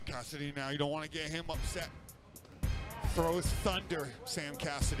Cassidy now, you don't want to get him upset. Throws thunder, Sam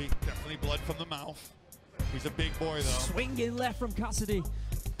Cassidy. Definitely blood from the mouth. He's a big boy, though. Swinging left from Cassidy.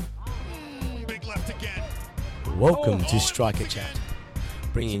 Big left again. Welcome to Striker Chat,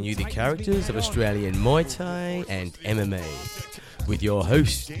 bringing you the characters of Australian Muay Thai and MMA, with your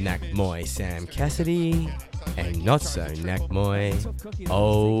host, Nak Muay Sam Cassidy, and not so Nak Muay,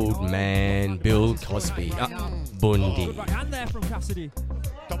 old man Bill Cosby, Bundy. Backhand there from Cassidy.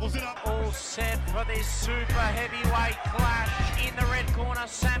 Doubles it up. All set for this super heavyweight clash. In the red corner,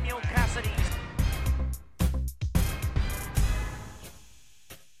 Samuel Cassidy.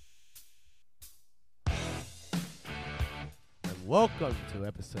 And welcome to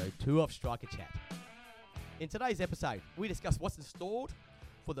episode 2 of Striker Chat. In today's episode, we discuss what's installed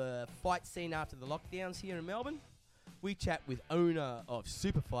for the fight scene after the lockdowns here in Melbourne. We chat with owner of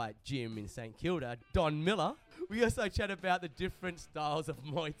Superfight Gym in St Kilda, Don Miller. We also chat about the different styles of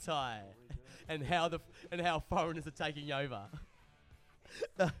Muay Thai and how foreigners are taking over.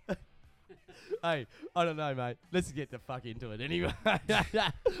 Hey, I don't know, mate. Let's get the fuck into it anyway.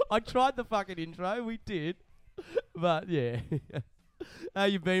 I tried the fucking intro, we did, but yeah. How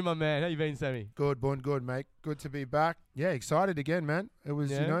you been, my man? How you been, Sammy? Good, mate. Good to be back. Yeah, excited again, man. It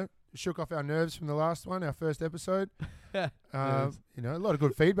was, shook off our nerves from the last one, our first episode. A lot of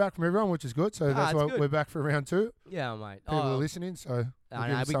good feedback from everyone, which is good. So that's why we're back for round 2. Yeah, mate. People are listening, so we'll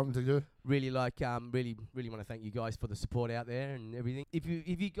give them something to do. Really want to thank you guys for the support out there and everything. If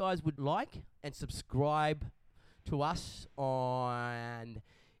you guys would like and subscribe to us on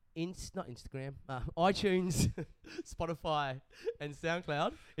not Instagram, iTunes, Spotify, and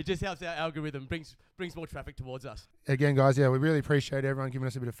SoundCloud, it just helps our algorithm, brings more traffic towards us. Again, guys, we really appreciate everyone giving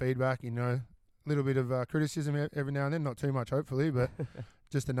us a bit of feedback. A little bit of criticism every now and then, not too much, hopefully, but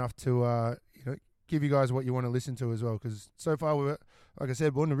just enough to give you guys what you want to listen to as well. Because so far, we're, like I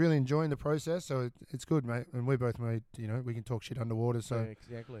said, we're really enjoying the process, so it's good, mate. And we're both made, we can talk shit underwater, so yeah,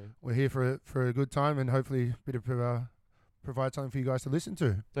 exactly. We're here for a good time and hopefully a bit of provide something for you guys to listen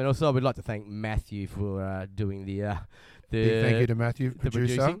to. And also, we'd like to thank Matthew for doing the big thank you to Matthew,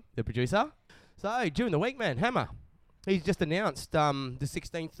 the producer. So during the week, man, Hammer, he's just announced the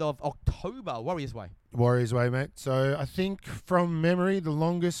 16th of October, Warriors Way, mate. So I think from memory, the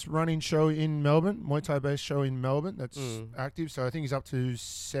longest running show in Melbourne, Muay Thai based show in Melbourne that's active. So I think he's up to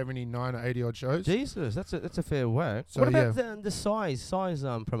 79 or 80 odd shows. Jesus, that's a fair whack. So what about the size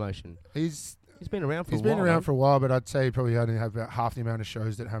promotion? He's been around for a while. He's been around for a while, but I'd say he probably only have about half the amount of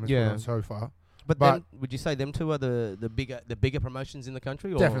shows that Hammer's put on so far. But then, would you say them two are the bigger promotions in the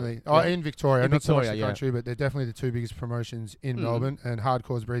country? Or? Definitely. In Victoria. Not so much the country, but they're definitely the two biggest promotions in Melbourne, and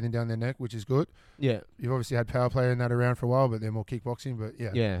Hardcore's breathing down their neck, which is good. Yeah. You've obviously had Power Play in that around for a while, but they're more kickboxing. But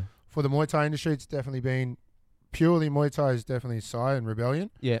yeah. For the Muay Thai industry, it's definitely been purely Muay Thai is definitely Sai and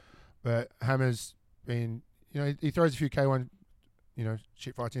Rebellion. Yeah. But Hammer's been, he throws a few K1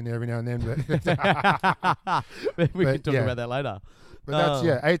 shit fights in there every now and then. But we can talk about that later. But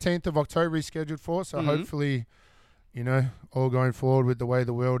that's, 18th of October is scheduled for. So hopefully, all going forward with the way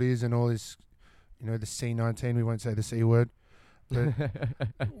the world is and all this, the C19, we won't say the C word. But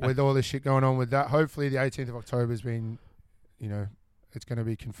with all this shit going on with that, hopefully the 18th of October has been, it's going to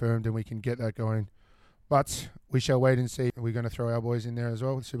be confirmed and we can get that going. But we shall wait and see. We're going to throw our boys in there as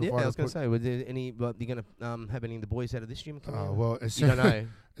well. I was going to say, were there any? You're going to have any of the boys out of this gym come out? Well, as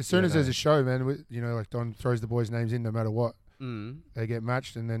soon as there's a show, man, like Don throws the boys' names in no matter what. They get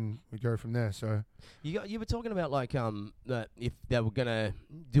matched and then we go from there. So you were talking about that if they were going to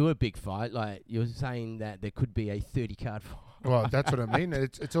do a big fight, like you were saying that there could be a 30-card fight. Well, that's what I mean.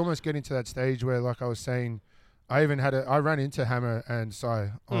 It's almost getting to that stage where, like I was saying, I ran into Hammer and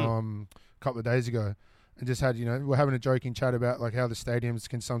Sai a couple of days ago. And just had, we're having a joking chat about like how the stadiums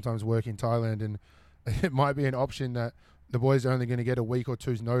can sometimes work in Thailand, and it might be an option that the boys are only going to get a week or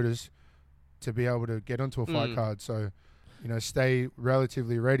two's notice to be able to get onto a fight card. So, stay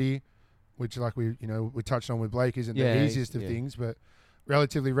relatively ready, which like we touched on with Blake isn't the easiest of things, but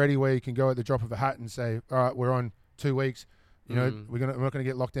relatively ready where you can go at the drop of a hat and say, all right, we're on 2 weeks. We're not going to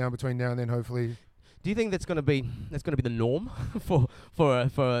get locked down between now and then, hopefully. Do you think that's going to be the norm for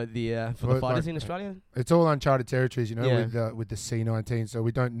the fighters in Australia? It's all uncharted territories, with the C19, so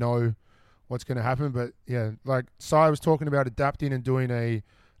we don't know what's going to happen. But yeah, like Sai was talking about adapting and doing a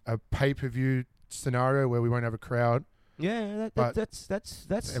pay-per-view scenario where we won't have a crowd. Yeah, that's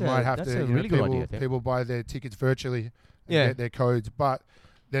it might have to. A really good idea. People buy their tickets virtually and get their codes, but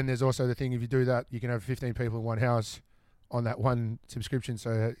then there's also the thing: if you do that, you can have 15 people in one house on that one subscription.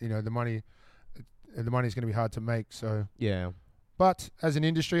 So the money's going to be hard to make. So but as an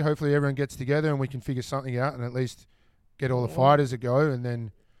industry, hopefully everyone gets together and we can figure something out and at least get all the fighters a go, and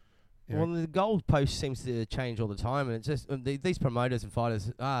then You know, Well, the goalpost seems to change all the time, and it's just these promoters and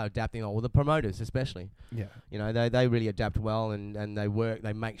fighters are adapting. Well, the promoters especially. yeah. You know, they really adapt well, and they work.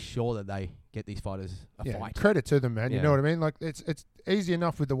 They make sure that they get these fighters a Yeah, fight. credit to them, man. You Yeah. know what I mean? Like it's easy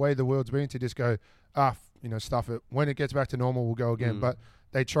enough with the way the world's been to just go, stuff it. When it gets back to normal, we'll go again. Mm. But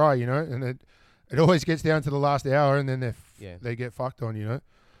they try, you know, and it always gets down to the last hour, and then they get fucked on, you know.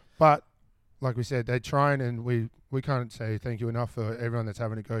 But like we said, they try, and we can't say thank you enough for everyone that's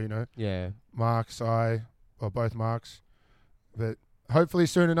having a go, you know. Yeah. Mark, Sai, or both Marks. But hopefully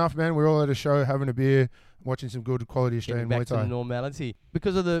soon enough, man, we're all at a show having a beer, watching some good quality Getting Australian back Muay to Thai. normality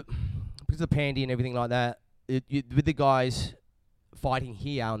because of the pandy and everything like that. With the guys fighting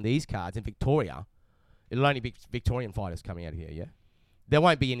here on these cards in Victoria, it'll only be Victorian fighters coming out of here. Yeah, there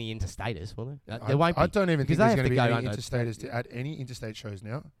won't be any interstaters, will there? There won't be. I don't even because think there's they going to have be to any go interstaters to add any interstate shows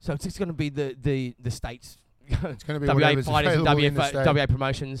now. So it's just going to be the states. It's going to be WA whatever's fighters and available in the state. WA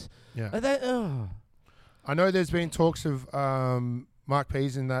promotions. Yeah. Are they, I know there's been talks of Mark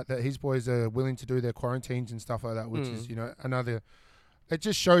Pease and that his boys are willing to do their quarantines and stuff like that, which is, you know, another. It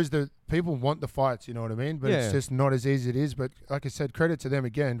just shows that people want the fights, you know what I mean? But Yeah. it's just not as easy as it is. But like I said, credit to them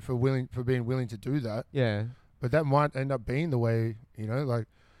again for being willing to do that. yeah. But that might end up being the way, you know, like,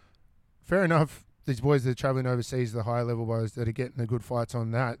 fair enough, these boys that are traveling overseas, the higher level boys that are getting the good fights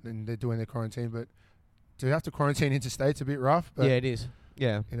on that and they're doing their quarantine. But to have to quarantine interstate's a bit rough. But Yeah, it is.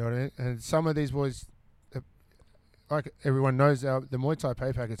 Yeah. you know what I mean? And some of these boys, like everyone knows, the Muay Thai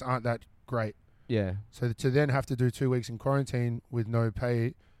pay packets aren't that great. Yeah. So to then have to do 2 weeks in quarantine with no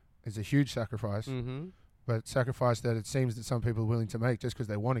pay is a huge sacrifice. Mm-hmm. But sacrifice that it seems that some people are willing to make just because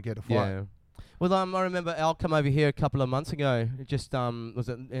they want to get a fight. Yeah. Well, I remember Al come over here a couple of months ago. It just was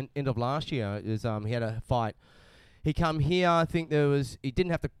at end of last year. It was, he had a fight. He come here. I think he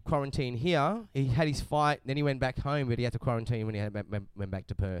didn't have to quarantine here. He had his fight. Then he went back home, but he had to quarantine when he went back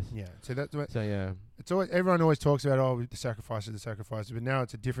to Perth. Yeah. So that's what. So yeah. It's always, everyone always talks about the sacrifices, but now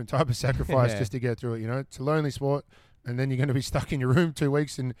it's a different type of sacrifice Yeah. just to get through it. You know, it's a lonely sport, and then you're going to be stuck in your room 2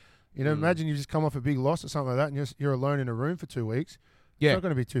 weeks, and you know, imagine you just come off a big loss or something like that, and you're alone in a room for 2 weeks. Yeah. It's not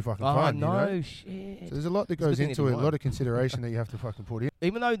going to be too fucking Oh fun. no, You know? shit. So there's a lot that It's a goes good thing into they it, a didn't lot win. of consideration that you have to fucking put in.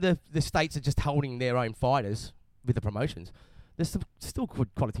 Even though the states are just holding their own fighters with the promotions, there's some still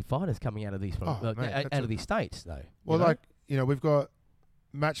good quality fighters coming out of these Oh, mate, out that's of these states though. Well, you know? like, you know, we've got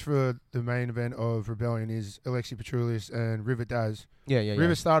match for the main event of Rebellion is Alexi Petroulius and River Daz. yeah.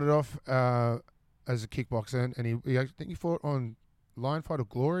 River started off as a kickboxer, and I think he fought on Lion Fight or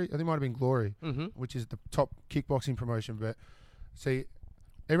Glory. I think it might have been Glory, Mm-hmm. which is the top kickboxing promotion. But see,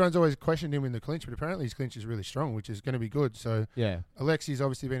 everyone's always questioned him in the clinch, but apparently his clinch is really strong, which is going to be good. So Yeah. Alexi's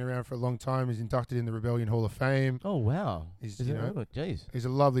obviously been around for a long time. He's inducted in the Rebellion Hall of Fame. Oh wow. He's, Is you it? know, Oh, jeez. he's a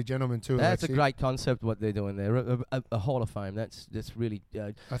lovely gentleman too. That's a Alexi. great concept what they're doing there. A Hall of Fame. That's really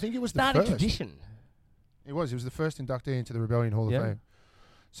I think it was the started first. tradition. It was the first inductee into the Rebellion Hall Yeah. of Fame.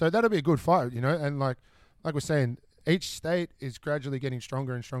 So that'll be a good fight, you know. And like we're saying, each state is gradually getting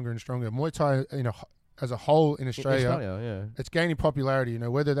stronger and stronger and stronger. Muay Thai, you know, as a whole in Australia, yeah. it's gaining popularity. You know,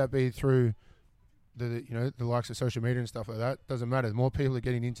 whether that be through the likes of social media and stuff like that, doesn't matter. The more people are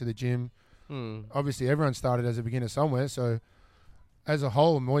getting into the gym. Hmm. Obviously, everyone started as a beginner somewhere. So as a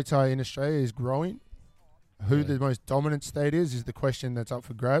whole, Muay Thai in Australia is growing. Who Yeah. the most dominant state is the question that's up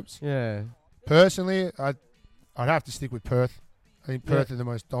for grabs. Yeah. Personally, I'd have to stick with Perth. I think Yeah. Perth are the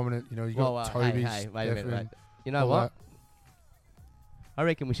most dominant. You know, you got Toby's. hey, wait a minute, Stefan, mate. You know all what? that. I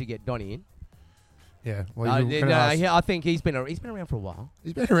reckon we should get Donnie in. Yeah. Well, Yeah, I think he's been around for a while.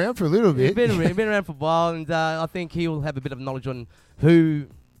 he's been around for a little He's bit. been around for a while, and I think he will have a bit of knowledge on who.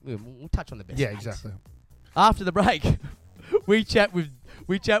 We'll touch on the best. Yeah, mates. exactly. After the break, we chat with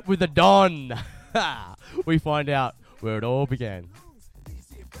the Don. We find out where it all began.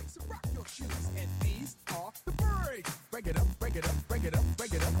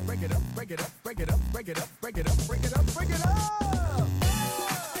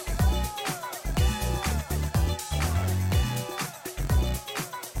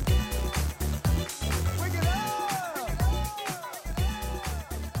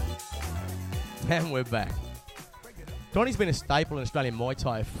 And we're back. Donnie's been a staple in Australian Muay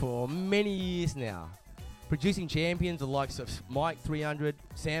Thai for many years now, producing champions the likes of Mike 300,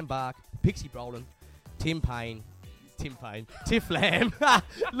 Sam Bark, Pixie Brolin, Tiff Lamb,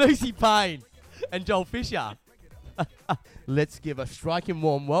 Lucy Payne, and Joel Fisher. Let's give a striking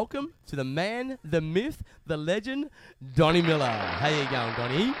warm welcome to the man, the myth, the legend, Donnie Miller. How you going,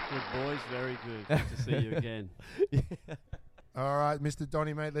 Donnie? Good boys, very good. Good to see you again. All right, Mr.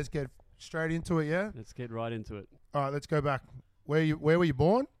 Donnie, mate. Let's get straight into it. Yeah. Let's get right into it. All right, let's go back. Where were you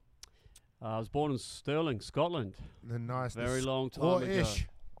born? I was born in Stirling, Scotland. The nice. Very long time or ago. ish.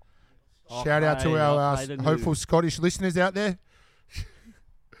 Shout out to our Hayden, hopeful Scottish listeners out there.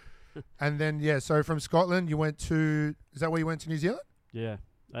 And then, yeah, so from Scotland, you went to, is that where you went to New Zealand? Yeah,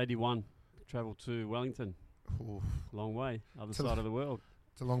 81. Travelled to Wellington. Oof, Long way, other It's a side of the world.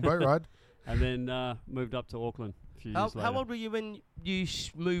 it's a long boat ride. And then moved up to Auckland a few How years later. old were you when you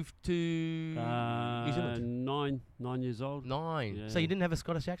moved to New Zealand? 9 years old. 9. Yeah. So you didn't have a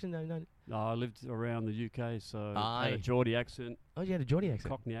Scottish accent? No. No, I lived around the UK, so I had Aye. a Geordie accent, Oh, you had a Geordie accent.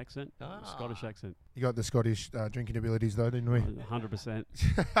 Cockney accent, Scottish accent. You got the Scottish drinking abilities, though, didn't we? 100%.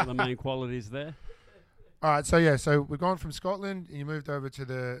 The main qualities there. All right, so yeah, so we've gone from Scotland, and you moved over to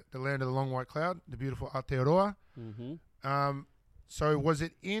the land of the long white cloud, the beautiful Aotearoa. Mm-hmm. So was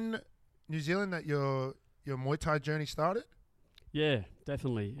it in New Zealand that your Muay Thai journey started? Yeah,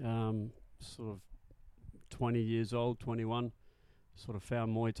 definitely. Sort of 20 years old, 21, sort of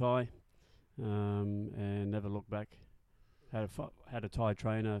found Muay Thai and never looked back. Had a Thai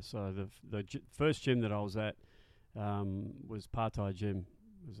trainer, so the first gym that I was at was Partai Gym.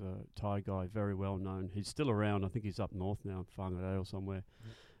 It was a Thai guy, very well known. He's still around. I think he's up north now, Whangarei or somewhere.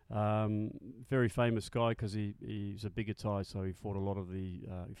 Very famous guy because he's a bigger Thai, so he fought a lot of he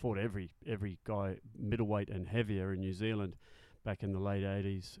fought every guy middleweight and heavier in New Zealand back in the late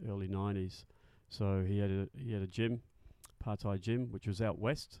 80s, early 90s. So he had a gym, Partai Gym, which was out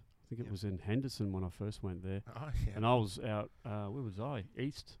west. I think it was in Henderson when I first went there. Oh, yeah. And I was out, where was I?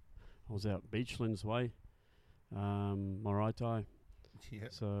 East. I was out Beachlands Way, Maraetai. Yeah.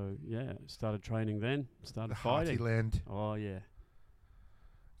 So, yeah, started training then, started The hearty fighting. land. Oh, yeah.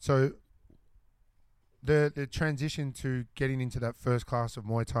 So the transition to getting into that first class of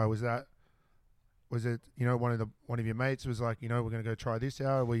Muay Thai, was it, you know, one of your mates was like, you know, we're going to go try this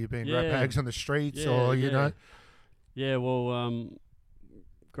out? Were you being rat Yeah. bags on the streets Yeah, or, you yeah. know? Yeah, well,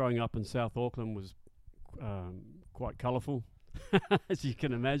 growing up in South Auckland was quite colourful, as you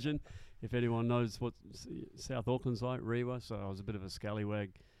can imagine. If anyone knows what South Auckland's like, Rewa. So I was a bit of a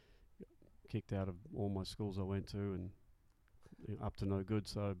scallywag, kicked out of all my schools I went to and up to no good.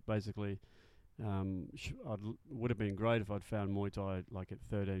 So basically, would have been great if I'd found Muay Thai like at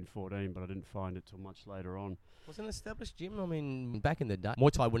 13, 14, but I didn't find it till much later on. Was it an established gym? I mean, back in the day,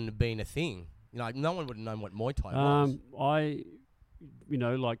 Muay Thai wouldn't have been a thing. You know, no one would have known what Muay Thai was. You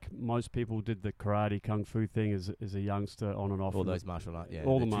know, like most people did the karate, kung fu thing as a youngster on and off. All and those martial arts, yeah.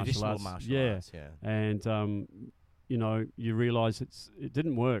 all the traditional martial arts, martial arts, yeah. And you know, you realise it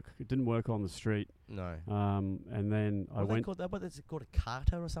didn't work. It didn't work on the street. No. And then I went. What is it called, a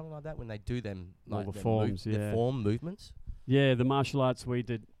kata or something like that, when they do them? All Like the them forms, The yeah. form movements? Yeah, the martial arts we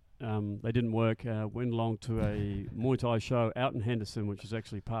did, they didn't work. Went along to a Muay Thai show out in Henderson, which is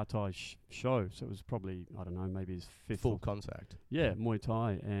actually Partai show. So it was probably, I don't know, maybe his fifth. Full contact. Yeah, Muay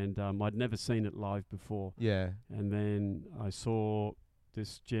Thai. And I'd never seen it live before. Yeah. And then I saw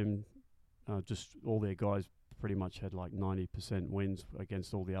this gym, just all their guys pretty much had like 90% wins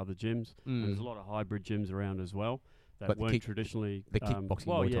against all the other gyms. And there's a lot of hybrid gyms around as well that But the weren't kick- traditionally the kickboxing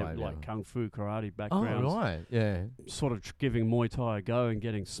well, Muay yeah, Thai, like yeah. kung fu, karate Oh, backgrounds. right. Yeah. Sort of giving Muay Thai a go and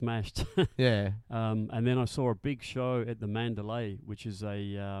getting smashed. Yeah. And then I saw a big show at the Mandalay, which is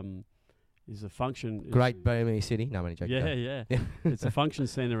a function. Great BME city. No, I'm only joking. Yeah, yeah. It's a function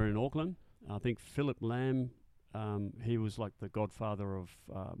centre in Auckland. I think Philip Lamb, he was like the godfather of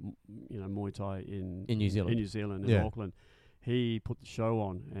Muay Thai in In New Zealand. In New Zealand, in Yeah. Auckland. He put the show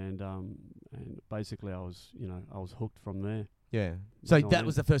on, and basically I was hooked from there. Yeah. So You know what I that mean?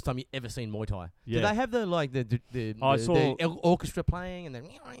 was the first time you ever seen Muay Thai. Yeah. Did they have I saw- the orchestra playing and then?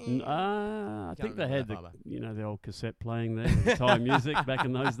 I think they remember had that the far the old cassette playing there, the Thai music back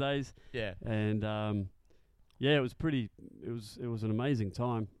in those days, Yeah. and yeah, it was pretty. It was an amazing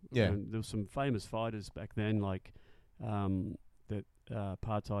time. Yeah. And there was some famous fighters back then, like that.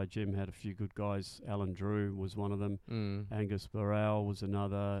 Partai Gym had a few good guys. Alan Drew was one of them. Angus Burrell was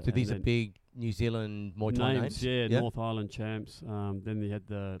another. So and these are then big New Zealand Muay Thai names? yeah, North Island champs. Then they had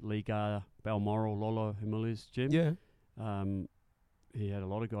the Liga Balmoral Lolo Himalayas gym. Yeah. He had a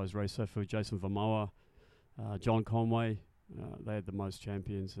lot of guys. Ray Sofu, Jason Vamoa, John Conway. They had the most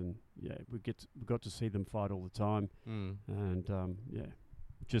champions, and yeah, we got to see them fight all the time, and yeah,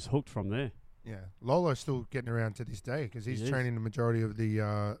 just hooked from there. Yeah. Lolo's still getting around to this day because he's He is. training the majority of the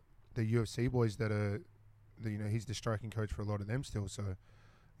UFC boys that are, he's the striking coach for a lot of them still. So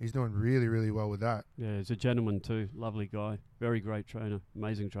he's doing really, really well with that. Yeah, he's a gentleman too. Lovely guy. Very great trainer.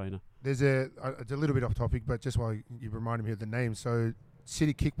 Amazing trainer. There's it's a little bit off topic, but just while you reminded me of the name. So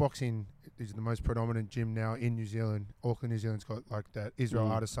City Kickboxing is the most predominant gym now in New Zealand. Auckland, New Zealand's got like that. Israel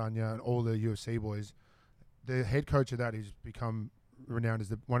Adesanya and all the UFC boys. The head coach of that has become renowned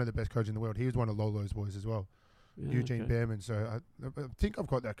as one of the best coaches in the world. He was one of Lolo's boys as well. Eugene okay. Behrman. So I think I've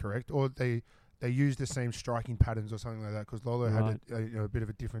got that correct. Or they use the same striking patterns or something like that, because Lolo had a bit of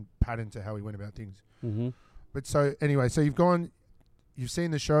a different pattern to how he went about things. Mm-hmm. But so anyway, so you've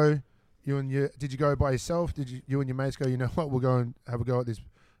seen the show. Did you go by yourself? Did you and your mates go, you know what, we'll go and have a go at this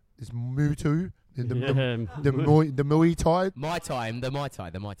Muay the Muay Thai? Mai Tai, the Mai Tai.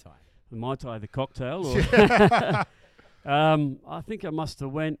 The Mai Tai, the cocktail. Or I think I must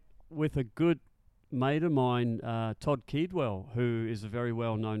have went with a good mate of mine, Todd Keedwell, who is a very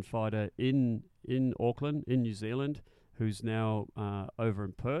well-known fighter in Auckland, in New Zealand, who's now over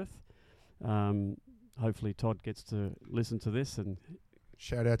in Perth. Hopefully Todd gets to listen to this, and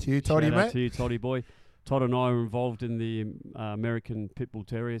shout out to you, Toddy, mate. Shout out to you, Toddy boy. Todd and I are involved in the American Pitbull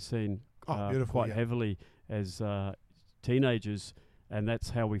Terrier scene quite heavily as teenagers, and that's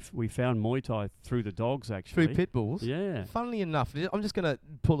how we found Muay Thai, through the dogs, actually. Through pit bulls? Yeah. Funnily enough, I'm just going to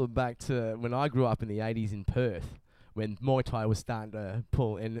pull it back to when I grew up in the 80s in Perth, when Muay Thai was starting to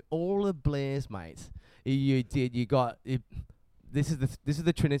pull, and all of Blair's mates, this is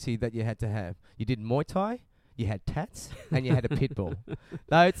the trinity that you had to have. You did Muay Thai, you had tats, and you had a pit bull.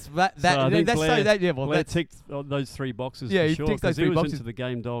 No, it's Blair ticked those 3 boxes. Yeah, for he sure, ticked those 3 he was boxes. into the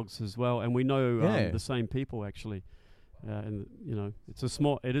game dogs as well, and we know the same people actually. And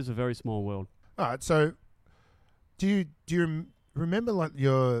it is a very small world. All right, so do you remember like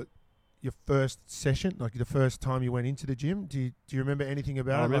your first session, like the first time you went into the gym? Do you remember anything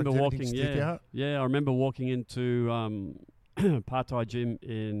about it? I remember like, walking. stick out? Yeah, I remember walking into Part-Thai gym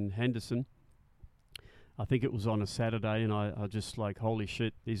in Henderson. I think it was on a Saturday, and I just like, holy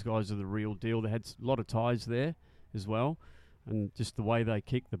shit, these guys are the real deal. They had a lot of Thais there as well, and just the way they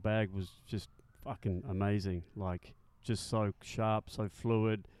kicked the bag was just fucking amazing. Like, just so sharp, so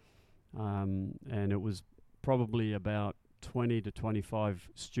fluid, and it was probably about 20 to 25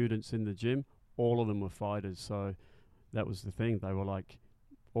 students in the gym. All of them were fighters, so that was the thing. They were like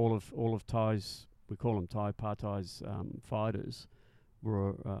all of Thai's, we call them Thai Part-Thai's fighters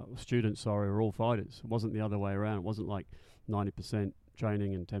were students. Were all fighters. It wasn't the other way around. It wasn't like 90%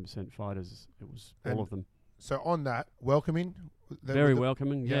 training and 10% fighters. It was all of them. So on that, welcoming. Very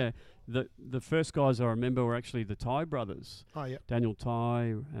welcoming. Yeah. The first guys I remember were actually the Thai brothers. Oh yeah. Daniel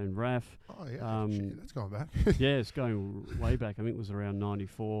Thai and Raf. Oh yeah. Shit, that's going back. Yeah, it's going way back. I think it was around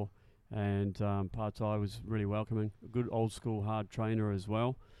 94. And Part-Thai was really welcoming. A good old school hard trainer as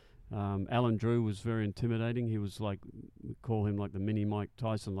well. Alan Drew was very intimidating. He was like, we call him like the mini Mike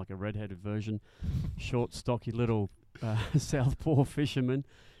Tyson, like a red-headed version. Short, stocky little Southpaw fisherman.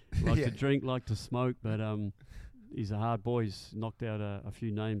 Liked to drink, liked to smoke, but he's a hard boy. He's knocked out a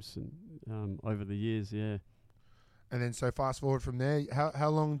few names over the years, yeah. And then so fast forward from there, how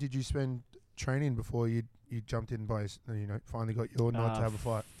long did you spend training before you jumped in by, finally got your nod to have a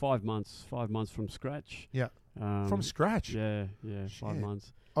fight? 5 months. 5 months from scratch. Yeah. From scratch? Yeah, 5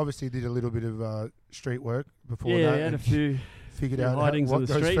 months. Obviously did a little bit of street work before that. Yeah, had a few figured out hidings what in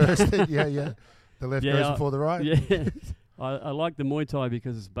the goes street. first. Yeah. The left goes before the right. Yeah. I like the Muay Thai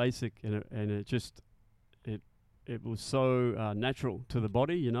because it's basic and it was so natural to the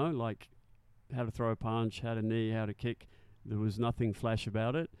body, like how to throw a punch, how to knee, how to kick. There was nothing flash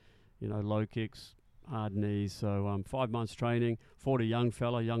about it, low kicks, hard knees. So 5 months training, fought a young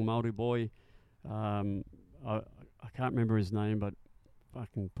fella, young Māori boy. I can't remember his name, but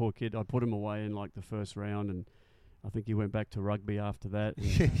fucking poor kid. I put him away in like the first round, and I think he went back to rugby after that.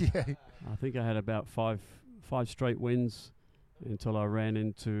 Yeah. I think I had about five straight wins until I ran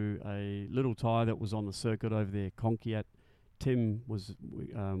into a little Thai that was on the circuit over there, Konkiat. Tim was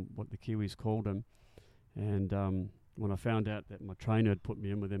what the Kiwis called him. And when I found out that my trainer had put me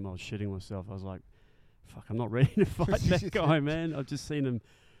in with him, I was shitting myself. I was like, fuck, I'm not ready to fight that guy, man. I've just seen him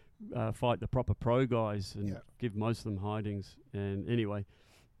fight the proper pro guys and give most of them hidings. And anyway,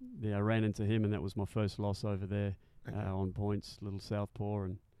 I ran into him, and that was my first loss over there on points, little Southpaw.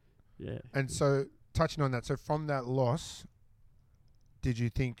 And so, touching on that, so from that loss, did you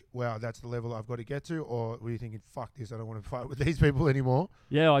think, wow, that's the level I've got to get to? Or were you thinking, fuck this, I don't want to fight with these people anymore?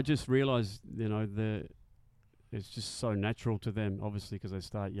 Yeah, I just realised, it's just so natural to them, obviously, because they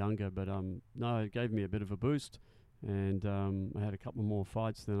start younger. But no, it gave me a bit of a boost. And I had a couple more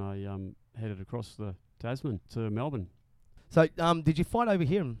fights. Then I headed across the Tasman to Melbourne. So, did you fight over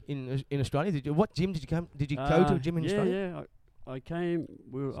here in Australia? What gym did you come? Did you go to a gym in Australia? Yeah. I came.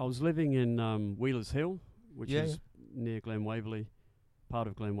 I was living in Wheelers Hill, which is near Glen Waverley, part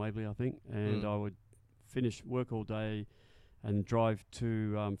of Glen Waverley, I think. And I would finish work all day and drive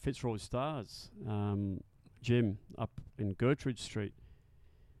to Fitzroy Stars gym up in Gertrude Street.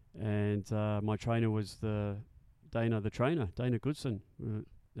 And my trainer was Dana Goodson.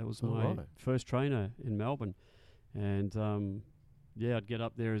 That was my first trainer in Melbourne. and I'd get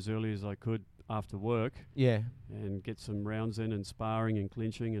up there as early as I could after work Yeah. and get some rounds in and sparring and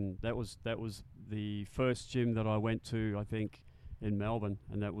clinching, and that was the first gym that I went to, I think, in Melbourne,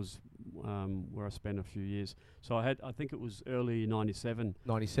 and that was where I spent a few years. So I think it was early '97.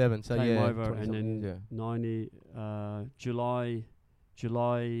 97. So Came yeah. over, 20 and something then years, 90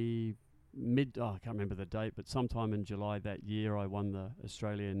 July mid. Oh, I can't remember the date, but sometime in July that year, I won the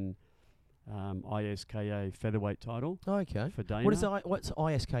Australian ISKA featherweight title yeah. Okay. for Dana. What's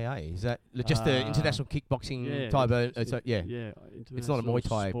ISKA? Is that just the international kickboxing yeah, type of? it's- Yeah. Yeah, It's not a Muay International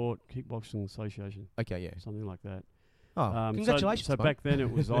Thai. Sport Kickboxing Association, Okay. Yeah. something like that. Oh, congratulations. So mate. back then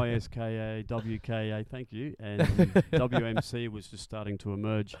it was ISKA, WKA, thank you, and WMC was just starting to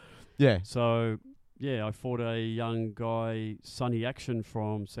emerge. Yeah. So yeah, I fought a young guy, Sonny Action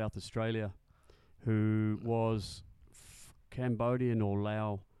from South Australia, who was Cambodian or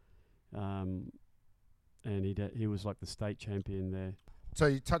Lao, and he was like the state champion there. So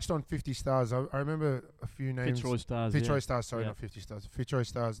you touched on 50 Stars. I remember a few names. Fitzroy Stars. Fitzroy yeah. Stars, sorry, Yeah. not 50 Stars. Fitzroy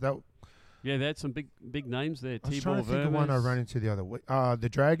Stars. That Yeah, they had some big names there. I was Tibor trying to think of one I Vermes, ran into the other week. The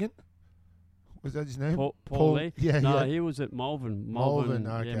Dragon. Was that his name? Paul Lee. Yeah, No, yeah. he was at Malvern. Malvern,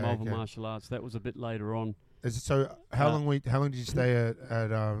 okay, Malvern okay. Martial Arts. That was a bit later on. So how Uh, long did you stay at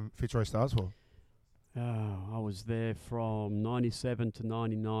Fitzroy Stars for? I was there from '97 to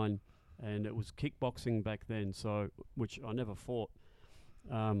 '99, and it was kickboxing back then. So, which I never fought.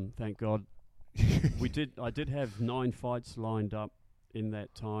 Thank God. I did have 9 fights lined up in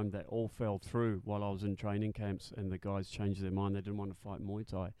that time that all fell through while I was in training camps, and the guys changed their mind. They didn't want to fight Muay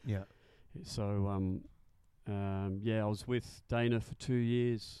Thai. Yeah. So, I was with Dana for 2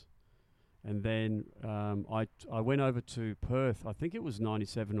 years, and then I went over to Perth. I think it was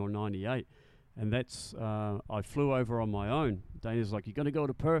 '97 or '98, and that's I flew over on my own. Dana's like, "You're gonna go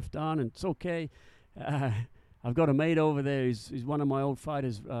to Perth, Dan, and it's okay. I've got a mate over there. He's one of my old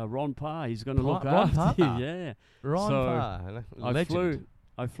fighters, Ron Parr. He's gonna look Ron after Parr? you." Yeah. Ron So, Parr, legend.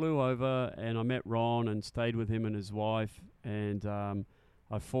 I flew over and I met Ron and stayed with him and his wife, and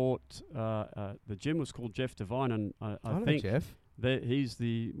I fought. The gym was called Jeff Devine, and I know think Jeff. that he's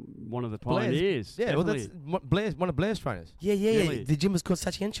one of the Blair's- pioneers. Yeah, well, definitely. that's Blair's one of Blair's trainers. Yeah. Really? The gym was called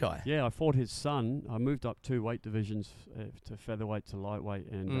Sachienchai. Yeah, I fought his son. I moved up 2 weight divisions to featherweight to lightweight,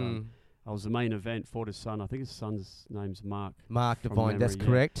 and I was the main event. Fought his son. I think his son's name's Mark. Mark from Devine, that's memory,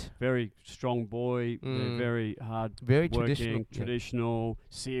 yeah. correct. Very strong boy. They're very hard Very working, traditional. Yeah. traditional,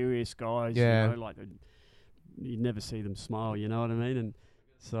 serious guys. Yeah. You know, like you'd never see them smile. You know what I mean? And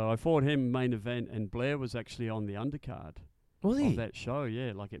so I fought him main event, and Blair was actually on the undercard Was of he? that show.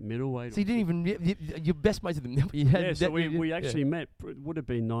 Yeah, like at middleweight. So you didn't even your best mates with him. You had Yeah, so that- we actually met. It would have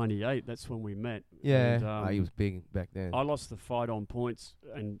been '98. That's when we met. Yeah, And, he was big back then. I lost the fight on points,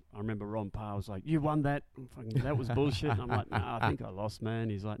 and I remember Ron Parr was like, "You won that. Fucking, that was bullshit." And I'm like, "Nah, I think I lost,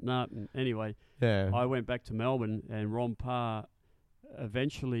 man." He's like, "Nah." And anyway, Yeah. I went back to Melbourne, and Ron Parr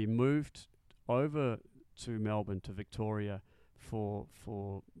eventually moved over to Melbourne to Victoria for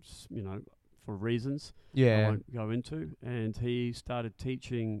reasons I Yeah. won't go into, and he started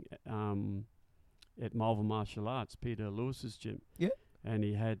teaching at Malvern Martial Arts, Peter Lewis's gym. Yeah.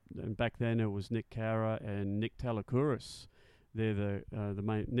 And back then it was Nick Cara and Nick Talakouris. They're the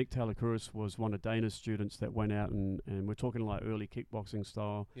main. Nick Talakouris was one of Dana's students that went out and we're talking like early kickboxing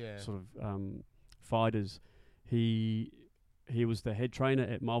style Yeah. sort of fighters. He was the head trainer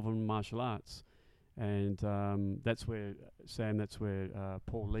at Malvern Martial Arts, and that's where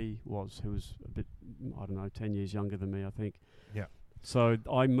Paul Lee was, who was a bit, I don't know, 10 years younger than me, I think. Yeah. So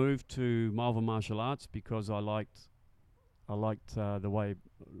I moved to Malvern Martial Arts because I liked the way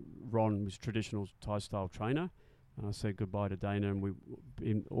Ron was traditional Thai style trainer, and I said goodbye to Dana, and we've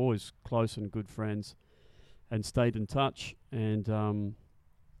been always close and good friends, and stayed in touch. And I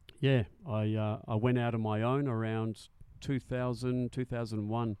went out on my own around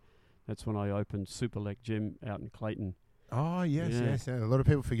 2001. That's when I opened Superlek Gym out in Clayton. Oh yes, Yeah. yes. Yeah. A lot of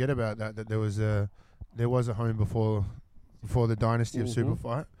people forget about that. That there was a home before the dynasty of Mhm. Super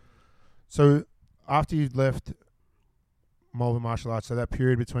Fight. So after you left Malvern Martial Arts, so that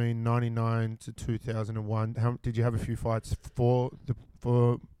period between '99 to 2001, did you have a few fights for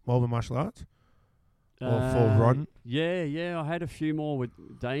Malvern Martial Arts or for Ron? Yeah. I had a few more with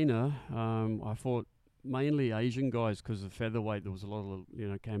Dana. I fought mainly Asian guys because of featherweight. There was a lot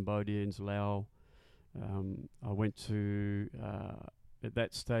of Cambodians, Lao. I went to at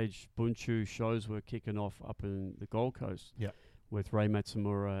that stage Bunchu shows were kicking off up in the Gold Coast. Yeah. With Ray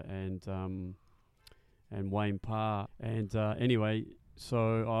Matsumura and Wayne Parr. And anyway,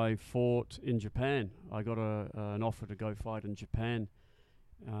 so I fought in Japan. I got an offer to go fight in Japan,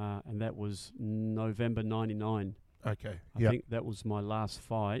 and that was November '99. Okay. I think that was my last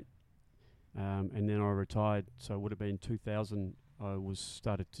fight, and then I retired. So it would have been 2000. I was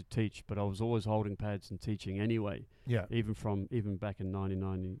started to teach, but I was always holding pads and teaching anyway. Yeah. Even back in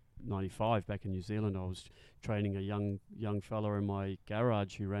 1995, back in New Zealand, I was training a young fella in my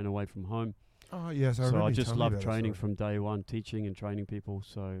garage who ran away from home. Oh yes, I So remember I you just telling me loved about that training story. from day one, teaching and training people.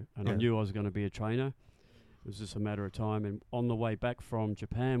 So I Yeah. knew I was going to be a trainer. It was just a matter of time. And on the way back from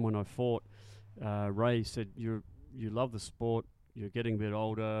Japan, when I fought, Ray said, "You love the sport. You're getting a bit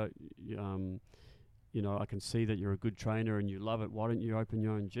older. You know, I can see that you're a good trainer and you love it. Why don't you open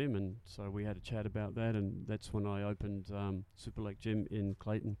your own gym?" And so we had a chat about that, and that's when I opened Superlek Gym in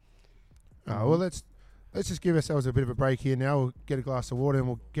Clayton. Well, let's just give ourselves a bit of a break here now. We'll get a glass of water and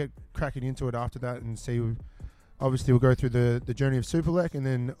we'll get cracking into it after that and see. Obviously, we'll go through the journey of Superlek and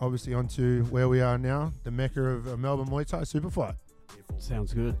then obviously on to where we are now, the mecca of Melbourne Muay Thai Superfight.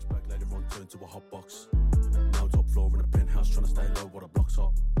 Sounds good. Later on, turn to a hot box. Now top floor in a penthouse, trying to stay low while the block's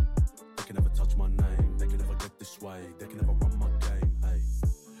up. They can never touch my name. They can never get this way. They can never run my game. Hey,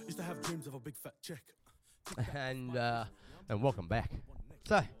 used to have dreams of a big fat check. And welcome back.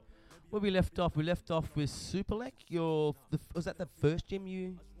 So, where we left off with Superlek. Was that the first gym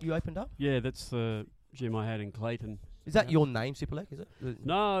you opened up? Yeah, that's the gym I had in Clayton. Is that your name, Superlek? Is it?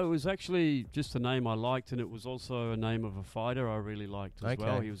 No, it was actually just a name I liked, and it was also a name of a fighter I really liked as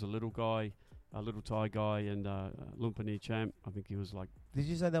well. Okay. He was a little guy, a little Thai guy, and Lumpini champ. I think he was like, Did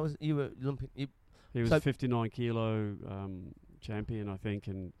you say that was you were lumping? he was So- 59 kilo champion, I think,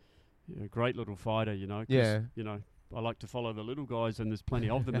 and a great little fighter, you know. 'Cause, Yeah. you know, I like to follow the little guys, and there's plenty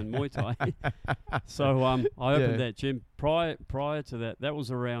of them in Muay Thai. So I opened that gym. Prior to that, that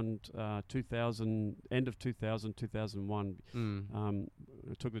was around 2000, end of 2000, 2001.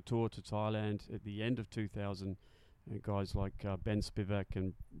 I took the tour to Thailand at the end of 2000. And guys like Ben Spivak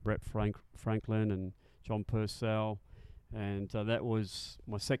and Brett Franklin and John Purcell. And that was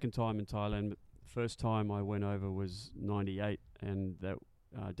my second time in Thailand. First time I went over was 98, and that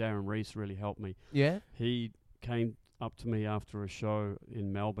Darren Reese really helped me. Yeah. He came up to me after a show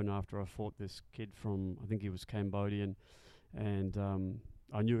in Melbourne after I fought this kid from, I think he was Cambodian, and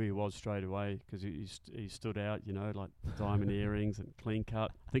I knew he was straight away because he stood out, you know, like the diamond earrings and clean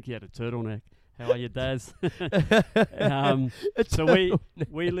cut. I think he had a turtleneck. How are you, Daz? So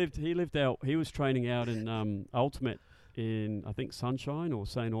he lived out, he was training out in Ultimate in, I think, Sunshine or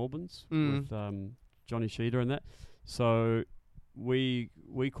St. Albans with Johnny Sheeter and that. So we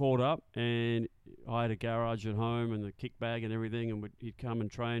caught up, and I had a garage at home and the kick bag and everything, and he'd come and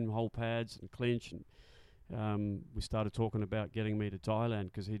train whole pads and clinch, and we started talking about getting me to Thailand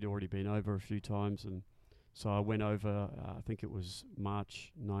because he'd already been over a few times, and so I went over, I think it was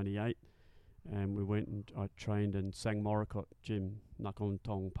March 98, and we went and I trained in Sang Morakot Gym. Nakhon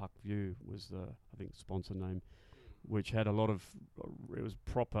Thong Pak View was the, I think, sponsor name, which had a lot of, it was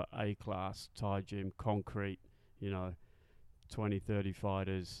proper A-class Thai gym, concrete, you know, 20, 30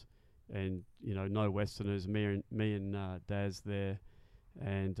 fighters, and, you know, no Westerners, me and Daz there.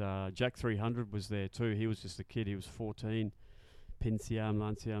 And Jack 300 was there too. He was just a kid. He was 14. Pinsiam,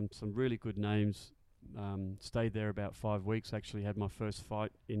 Lansiam, some really good names. Stayed there about 5 weeks. Actually had my first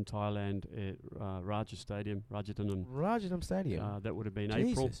fight in Thailand at Raja Stadium, Rajatam Stadium. that would have been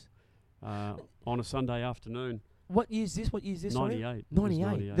April, Jesus. on a Sunday afternoon. What year's this? 98. Sorry? It was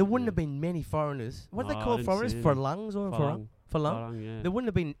 98. There wouldn't yeah. have been many foreigners. What do No, they I call didn't foreigners? see any. Furlongs or Farang. Furlong? Farang, yeah. There wouldn't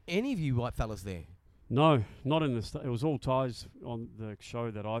have been any of you white fellas there. No, not in the. It was all Thais on the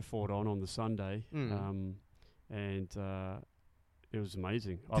show that I fought on the Sunday, Mm. and it was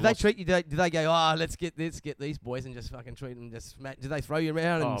amazing. Did they treat you? Did they go? Oh, let's get these boys and just fucking treat them. Just smack. Did they throw you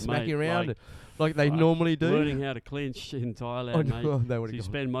around and Oh, smack mate, you around like- like they normally do? learning how to clinch in Thailand, mate. no, they So would you have.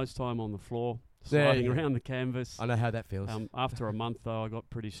 spend most time on the floor, Yeah, sliding yeah. around the canvas. I know how that feels. After a month, though, I got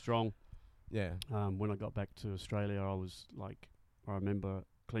pretty strong. Yeah. When I got back to Australia, I was like, I remember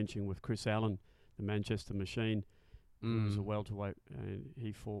clinching with Chris Allen, the Manchester Machine. He was a welterweight, and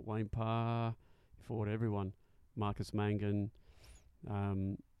he fought Wayne Parr, he fought everyone, Marcus Mangan,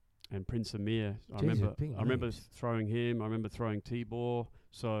 and Prince Amir. I remember names. throwing him. I remember throwing Tibor.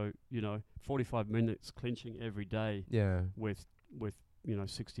 So 45 minutes clinching every day Yeah. with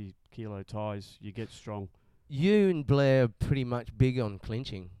 60 kilo ties. You get strong. You and Blair are pretty much big on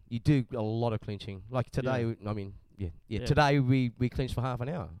clinching. You do a lot of clinching. Like today, Yeah. Today we clinched for half an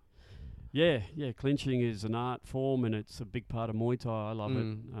hour. Yeah. Clinching is an art form, and it's a big part of Muay Thai. I love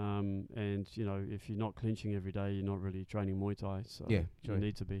it. And if you're not clinching every day, you're not really training Muay Thai. So Yeah, you true.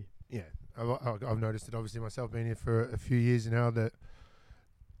 need to be. Yeah, I've noticed it obviously myself being here for a few years now that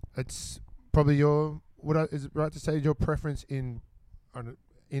it's probably is it right to say your preference in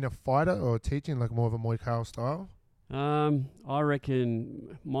in a fighter or teaching like more of a Muay Thai style? I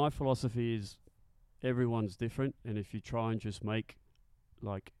reckon my philosophy is everyone's different, and if you try and just make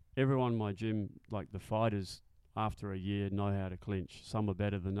like everyone in my gym, like the fighters, after a year know how to clinch. Some are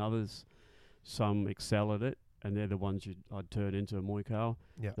better than others. Some excel at it, and they're the ones I'd turn into a Muay Thai.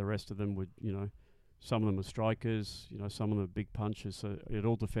 Yeah. The rest of them would, some of them are strikers. Some of them are big punchers. So it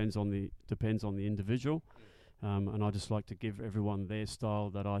all depends on the individual. And I just like to give everyone their style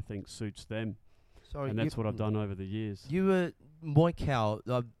that I think suits them. Sorry, And that's what I've done over the years. You were Muay Thai.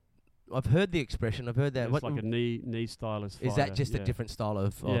 I've heard the expression. I've heard that. It's like a knee stylist fighter. Is that just a different style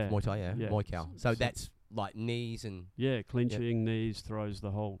of Muay Thai? Yeah, Yeah. Muay Thai. So that's like knees and clinching, knees, throws,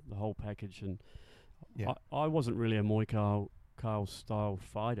 the whole package. And Yeah. I wasn't really a Muay Thai style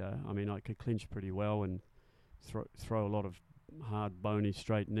fighter. I mean, I could clinch pretty well and throw a lot of hard, bony,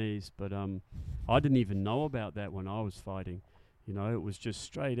 straight knees. But I didn't even know about that when I was fighting. It was just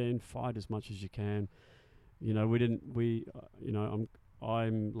straight in, fight as much as you can.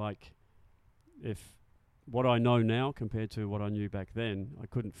 I'm like, if what I know now compared to what I knew back then, I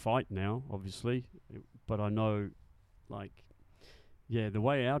couldn't fight now, obviously, but I know, the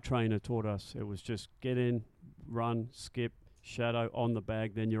way our trainer taught us, it was just get in, run, skip, shadow, on the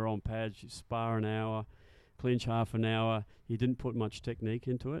bag, then you're on pads, you spar an hour, clinch half an hour. He didn't put much technique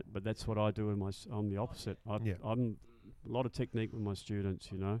into it, but that's what I do I'm the opposite. I'm a lot of technique with my students,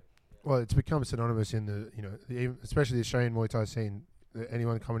 Well, it's become synonymous in especially the Australian Muay Thai scene.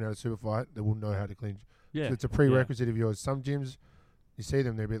 Anyone coming out of super fight, they will know how to clinch. Yeah. So it's a prerequisite of yours. Some gyms, you see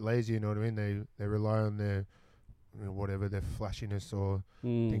them, they're a bit lazy, you know what I mean? They rely on their, whatever, their flashiness or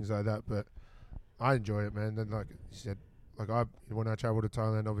things like that. But I enjoy it, man. And like you said, when I travel to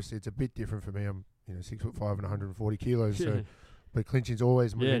Thailand, obviously it's a bit different for me. I'm 6'5" and 140 kilos. So, but clinching's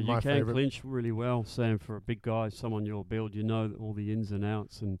always my you favorite. can clinch really well. Sam, for a big guy, someone your build, all the ins and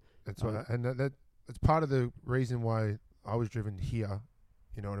outs, and that's right. And that's part of the reason why I was driven here.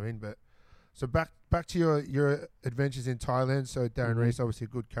 You know what I mean? But so back to your adventures in Thailand. So Darren Reese, obviously a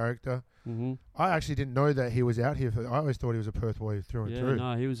good character. Mm-hmm. I actually didn't know that he was out here. I always thought he was a Perth boy through and through.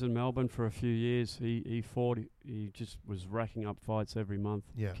 No, he was in Melbourne for a few years. He fought. He just was racking up fights every month.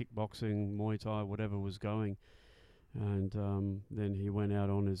 Yeah. Kickboxing, Muay Thai, whatever was going. And then he went out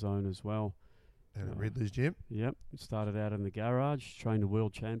on his own as well. And at Ridley's gym? Yep. Started out in the garage, trained a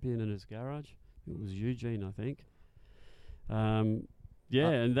world champion in his garage. It was Eugene, I think. And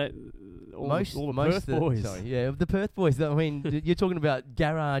that all the Perth boys. The Perth boys. I mean, you're talking about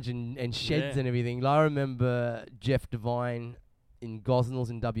garage and sheds and everything. I remember Jeff Devine in Gosnells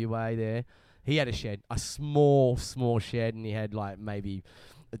in WA there. He had a shed, a small shed, and he had like maybe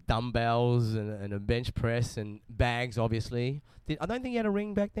dumbbells and a bench press and bags, obviously. I don't think he had a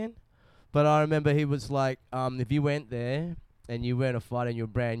ring back then, but I remember he was like, if you went there and you weren't a fighter and you were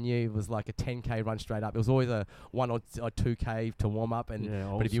brand new, it was like a 10K run straight up. It was always a 1 or 2K to warm up, but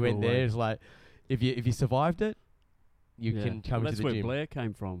if you went there, it's like if you survived it, you can come to the gym. That's where Blair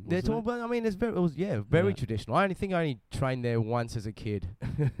came from. It was very traditional. I only trained there once as a kid,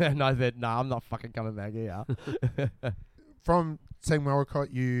 and I said, I'm not fucking coming back here. From St.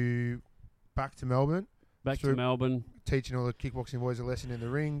 Malacot, you back to Melbourne. Back to Melbourne. Teaching all the kickboxing boys a lesson in the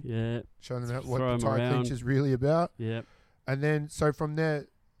ring. Yeah. Showing them what the Thai clinch is really about. Yeah. And then, so from there,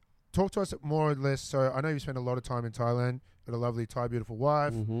 talk to us more or less. So I know you spent a lot of time in Thailand. Got a lovely Thai beautiful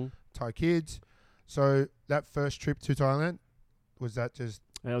wife, Thai kids. So that first trip to Thailand, was that just...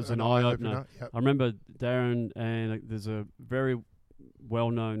 That was an eye-opener. Yep. I remember Darren, and there's a very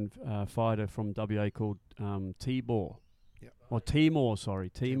well-known fighter from WA called Tibor. Yep. Or Timor, sorry.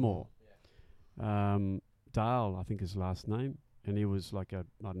 Timor. Dale, I think his last name. And he was like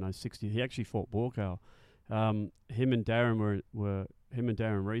 60. He actually fought Borkow. Him and Darren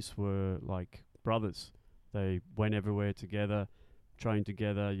Reese were like brothers. They went everywhere together, trained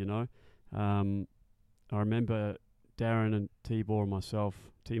together, I remember Darren and Timor,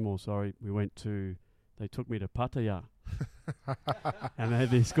 they took me to Pattaya. And they had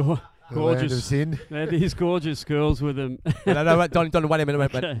these gorgeous girls with them. No, Don, wait a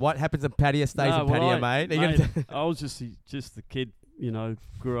minute. Okay. What happens in Pattaya stays in Pattaya, mate. I was just the kid,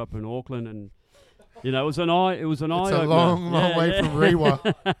 grew up in Auckland, and it was an eye. It was an eye. It's a long way from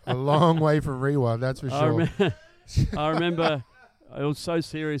Rewa. A long way from Rewa, that's for sure. I remember I was so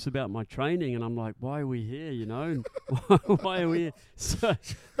serious about my training, and I'm like, why are we here, And why are we here? So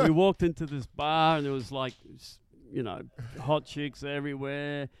we walked into this bar, and there was like, hot chicks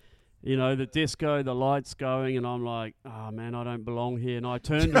everywhere, the disco, the lights going, and I'm like, oh man, I don't belong here. And I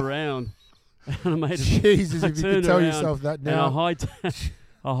turned around, and Jesus, if you could tell yourself that now. And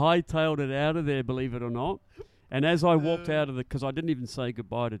I hightailed it out of there, believe it or not. And as I walked out of because I didn't even say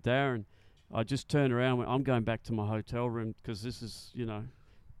goodbye to Darren, I just turned around and went, I'm going back to my hotel room because this is,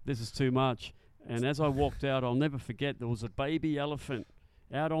 this is too much. And as I walked out, I'll never forget, there was a baby elephant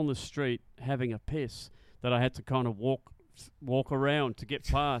out on the street having a piss that I had to kind of walk around to get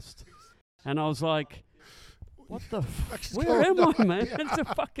past. And I was like, what the where am I, man? There's a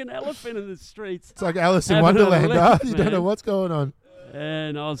fucking elephant in the streets. It's like Alice in Having a Wonderland, huh? lift, You don't know man. what's going on.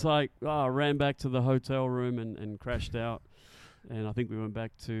 And I was like, I ran back to the hotel room and crashed out. And I think we went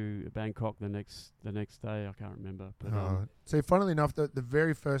back to Bangkok the next day. I can't remember. But So funnily enough, the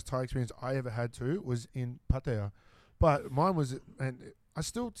very first Thai experience I ever had too was in Pattaya. But mine was, and I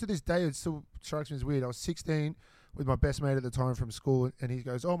still, to this day, it still strikes me as weird. I was 16 with my best mate at the time from school, and he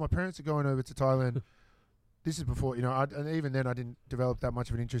goes, my parents are going over to Thailand. This is before, and even then I didn't develop that much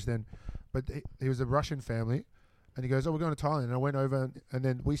of an interest then. But he was a Russian family, and he goes, we're going to Thailand. And I went over, and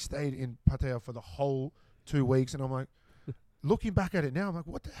then we stayed in Pattaya for the whole 2 weeks, and I'm like, looking back at it now, I'm like,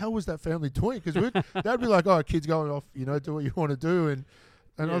 what the hell was that family doing? Because they'd be like, kids going off, do what you want to do. And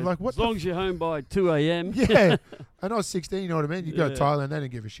I was like, what? As long as you're home by 2 a.m. Yeah. And I was 16, you know what I mean? You go to Yeah. Thailand, they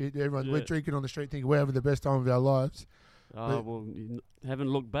didn't give a shit. We're drinking on the street thinking we're having the best time of our lives. Well, you haven't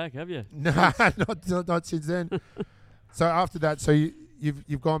looked back, have you? Nah, not since then. So after that, so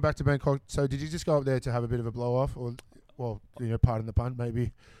you've gone back to Bangkok. So did you just go up there to have a bit of a blow off? Or, well, pardon the pun,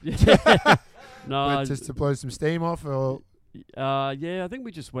 maybe. No, just to blow some steam off? Or I think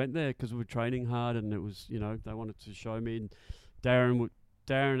we just went there because we were training hard, and it was, they wanted to show me. And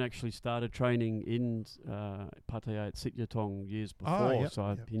Darren actually started training in Pattaya at Sityodtong years before,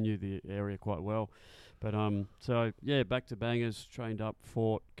 so he knew the area quite well. But back to Bangers, trained up,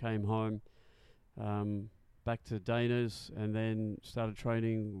 fought, came home, back to Dana's, and then started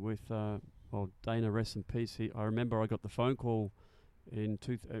training with Dana, rest in peace. I remember I got the phone call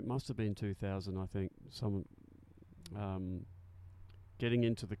it must have been 2000, I think. Someone getting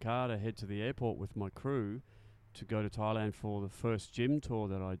into the car to head to the airport with my crew to go to Thailand for the first gym tour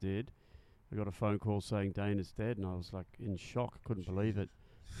that I did. I got a phone call saying Dana's dead, and I was like in shock. I couldn't believe it.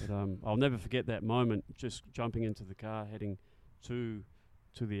 But I'll never forget that moment, just jumping into the car, heading to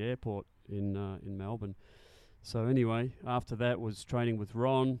the airport in Melbourne. So anyway, after that was training with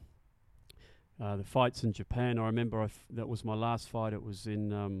Ron. The fights in Japan, I remember that was my last fight. It was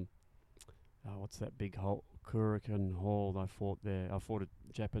in, what's that big hall? Kurikan Hall. I fought there. I fought a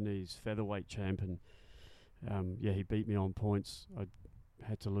Japanese featherweight champ, and he beat me on points. I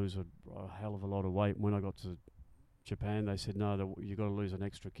had to lose a hell of a lot of weight. When I got to Japan, they said, no, you got to lose an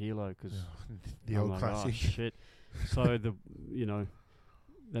extra kilo because the old classic. Oh, shit. So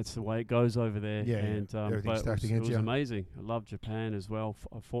that's the way it goes over there. Yeah, and everything's but stacked it against was you. amazing. I love Japan as well.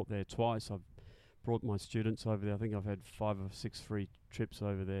 I fought there twice. I've brought my students over there. I think I've had 5 or 6 free trips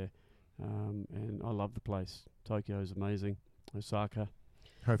over there, and I love the place. Tokyo is amazing. Osaka.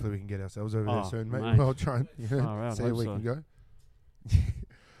 Hopefully we can get ourselves over there soon, mate. mate. We'll try and Far out, see where hope we so. can go.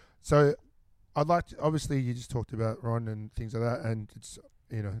 So I'd like to, obviously you just talked about Ron and things like that, and it's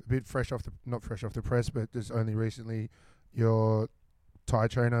a bit not fresh off the press, but just only recently your Thai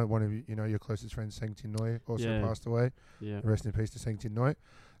trainer, one of your closest friends, Seng Tin Noi, also passed away. Yeah. Rest in peace to Seng Tin Noi.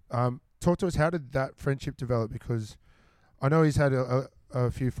 Talk to us, how did that friendship develop? Because I know he's had a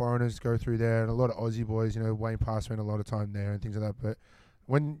few foreigners go through there, and a lot of Aussie boys, Wayne Parr spent a lot of time there and things like that, but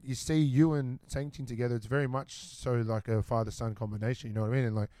when you see you and Seng Tin together, it's very much so like a father-son combination, you know what I mean?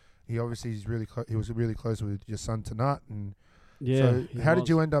 And like, he obviously he was really close with your son Tanat, and so how did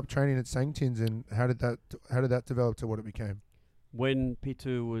you end up training at Seng Tin's, and how did that develop to what it became? When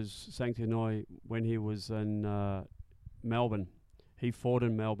Pitu was Seng Tin Noi, when he was in Melbourne, he fought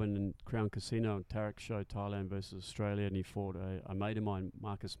in Melbourne in Crown Casino and Tarak Show, Thailand versus Australia, and he fought a mate of mine,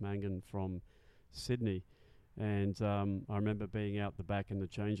 Marcus Mangan from Sydney. And I remember being out the back in the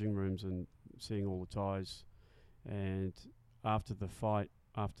changing rooms and seeing all the Thais. And after the fight,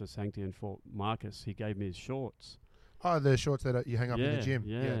 after Seng Tin fought Marcus, he gave me his shorts. Oh, the shorts that you hang up in the gym.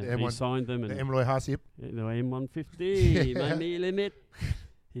 Yeah, the he M1, signed them. the And Emloy Hasip. the M150, my knee limit.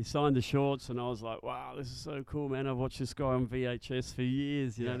 He signed the shorts, and I was like, wow, this is so cool, man. I've watched this guy on VHS for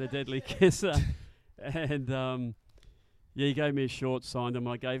years, the Deadly Kisser. And he gave me his shorts, signed them.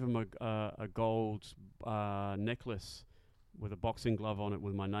 I gave him a gold necklace with a boxing glove on it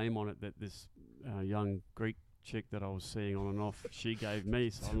with my name on it that this young Greek chick that I was seeing on and off, she gave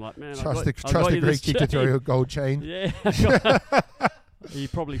me. So I'm like, man, Trust I got the you Greek this chick to throw chain. you a gold chain. Yeah. He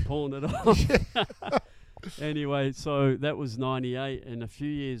probably pawned it off. Anyway, so that was 98, and a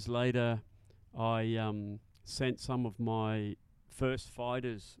few years later, I sent some of my first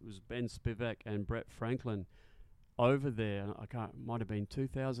fighters, it was Ben Spivak and Brett Franklin, over there. Might have been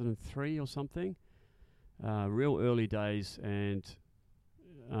 2003 or something. real early days, and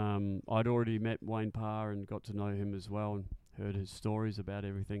I'd already met Wayne Parr and got to know him as well and heard his stories about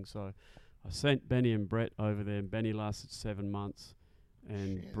everything. So I sent Benny and Brett over there, and Benny lasted 7 months,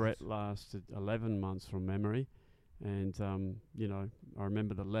 and Shit. Brett lasted 11 months from memory. And, I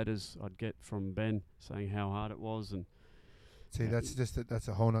remember the letters I'd get from Ben saying how hard it was. And See, that's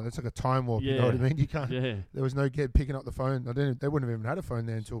a whole nother. It's like a time warp. You know what I Yeah. mean? You can't. yeah. There was no kid picking up the phone. They wouldn't have even had a phone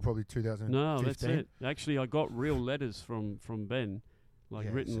there until probably 2015. No, that's it. Actually, I got real letters from Ben, like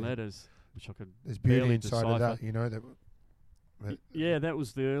Yeah, written see. letters, which I could There's beauty barely inside of that, decipher. you know. Yeah, that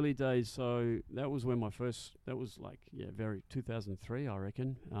was the early days. So that was when that was like, very 2003, I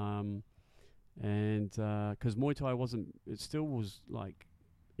reckon. And because Muay Thai it still was like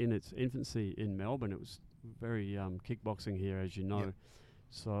in its infancy in Melbourne. It was very kickboxing here, as you know. Yep.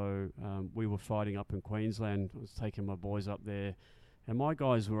 So we were fighting up in Queensland. I was taking my boys up there. And my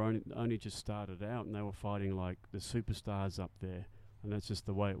guys were only just started out, and they were fighting like the superstars up there. And that's just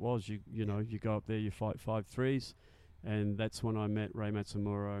the way it was. You go up there, you fight 5-3s. And that's when I met Ray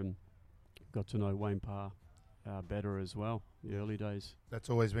Matsumura and got to know Wayne Parr better as well, the early days.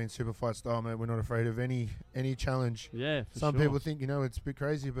 That's always been super fight style, mate. We're not afraid of any challenge. Yeah, for Some sure. people think, it's a bit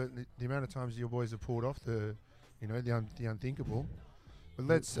crazy, but the amount of times your boys have pulled off the unthinkable. But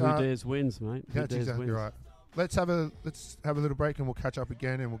let's. Who dares wins, mate. Who That's dares exactly wins. right. Let's have a little break, and we'll catch up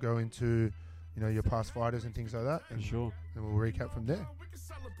again, and we'll go into, your past fighters and things like that, For and sure. then we'll recap from there. We can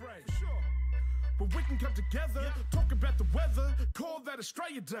celebrate, sure. But we can come together, talk about the weather, call that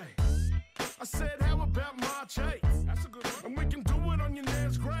Australia Day. I said, how about March 8th? That's a good one. And we can do it on your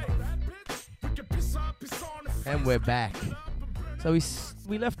nan's grave. We can piss on the face. And we're back. So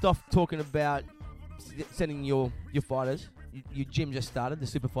we left off talking about sending your fighters. Your gym just started, the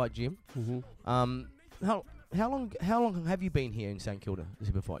Super Fight Gym. Mm-hmm. How long have you been here in St Kilda, the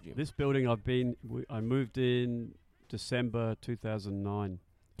Super Fight Gym? This building I moved in December 2009.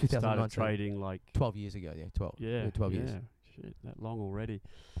 2009, Started trading like 12 years ago, yeah, 12. Yeah, 12 years. Shit, that long already.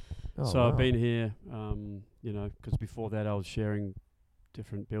 Oh, So wow. I've been here, because before that I was sharing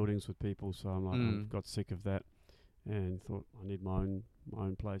different buildings with people. So I'm like, I got sick of that, and thought I need my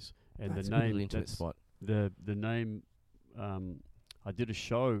own place. And That's the a good name, little intimate that's spot. the name. I did a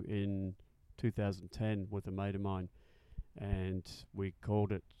show in 2010 with a mate of mine, and we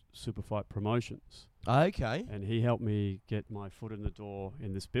called it Super Fight Promotions. Okay. And he helped me get my foot in the door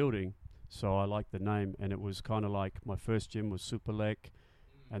in this building, so I liked the name. And it was kind of like my first gym was Super Lek,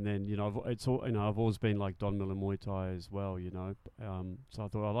 and then I've always been like Don Miller Muay Thai as well, So I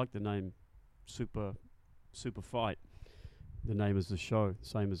thought I liked the name Super Fight. The name is the show,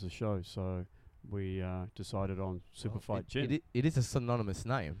 same as the show. So we decided on Super Fight Gym. It is a synonymous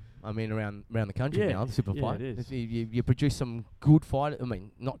name. I mean, around the country Yeah, now, the Super yeah, Fight. it is. You produce some good fighters. I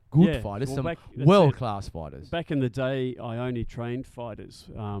mean, not good Yeah, fighters, well, some that's world-class fighters. Back in the day, I only trained fighters,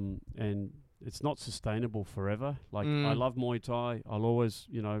 and it's not sustainable forever. Like I love Muay Thai. I'll always,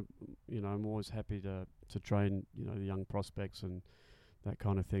 I'm always happy to train, the young prospects and that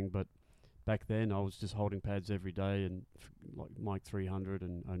kind of thing. But back then, I was just holding pads every day, and like Mike 300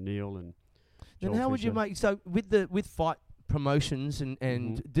 and O'Neill and. Then Joel how would you Fisher. make with fight promotions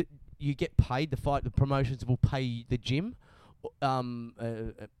and you get paid the promotions will pay the gym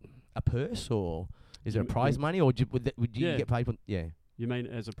a purse, or is there a prize money, or would you Yeah. get paid for You mean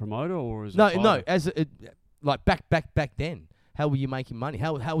as a promoter or as a no fighter? as like back then, how were you making money,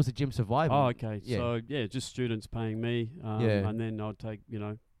 how was the gym surviving? Oh, okay. Yeah. So just students paying me, Yeah. and then I'd take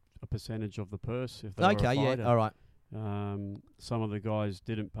a percentage of the purse if they were a Okay, fighter. yeah, all right. Some of the guys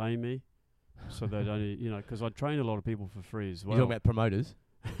didn't pay me, so they'd only, because I train a lot of people for free as well. You're talking about promoters?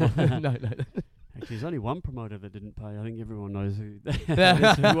 no. Actually, there's only one promoter that didn't pay. I think everyone knows who.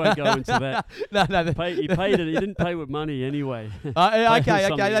 We won't go into that. No. He paid it. He didn't pay with money anyway. Okay.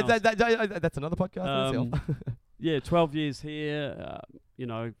 Something else. That's another podcast in itself. 12 years here,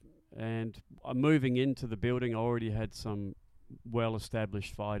 and I'm moving into the building. I already had some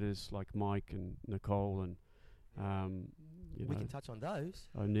well-established fighters like Mike and Nicole and, We can touch on those.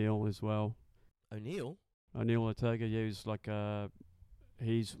 O'Neill as well. O'Neill? O'Neill Ortega, he's like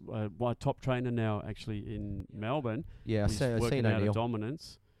he's my top trainer now actually in Melbourne. Yeah, He's I've working seen out O'Neill. of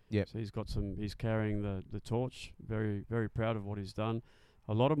Dominance. Yep. So he's carrying the torch. Very, very proud of what he's done.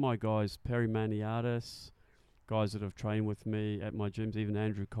 A lot of my guys, Perry Maniatis, guys that have trained with me at my gyms, even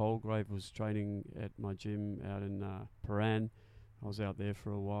Andrew Colgrave was training at my gym out in Paran. I was out there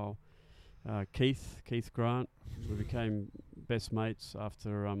for a while. Keith Grant, we became best mates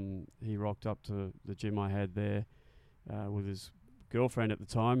after he rocked up to the gym I had there with his girlfriend at the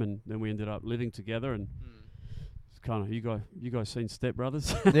time, and then we ended up living together, and kind of you guys seen Step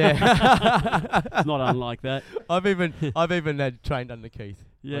Brothers? Yeah. It's not unlike that. I've even trained under Keith.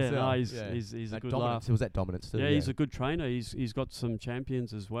 Yeah, myself. no, Yeah. he's a good Dominance. laugh. It was that Dominance too. Yeah, he's a good trainer. He's got some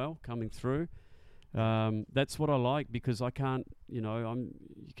champions as well coming through. That's what I like, because I can't, you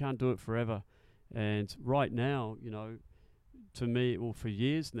can't do it forever. And right now, to me, well, for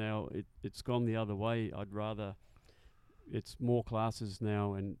years now, it's gone the other way. I'd rather, it's more classes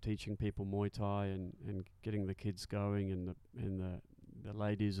now and teaching people Muay Thai and getting the kids going and the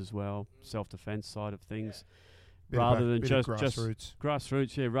ladies as well, self-defense side of things. Rather than just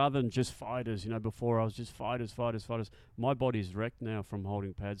grassroots, yeah. Rather than just fighters, before I was just fighters. My body's wrecked now from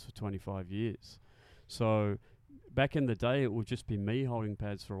holding pads for 25 years. So back in the day, it would just be me holding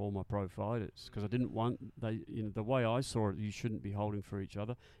pads for all my pro fighters, because I didn't want the way I saw it, you shouldn't be holding for each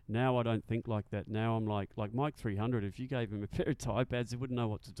other. Now I don't think like that. Now I'm like Mike 300. If you gave him a pair of Thai pads, he wouldn't know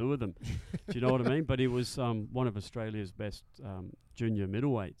what to do with them. Do you know what I mean? But he was one of Australia's best junior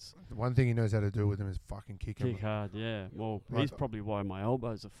middleweights. The one thing he knows how to do with them is fucking kick him. Kick hard, yeah. Well, Like- he's probably why my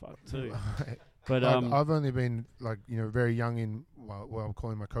elbows are fucked too. But I've only been very young in what I'm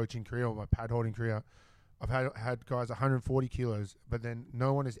calling my coaching career or my pad holding career. I've had guys 140 kilos, but then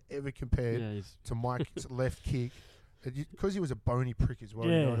no one has ever compared to Mike's left kick, because he was a bony prick as well.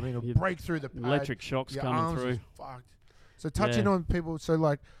 You know what I mean? He'll break through the pad. Electric shocks Your coming arms through. is fucked. So touching on people, so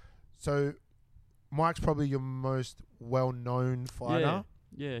Mike's probably your most well-known fighter,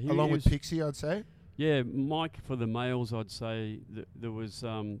 Yeah, along with Pixie, I'd say. Yeah, Mike for the males, I'd say there was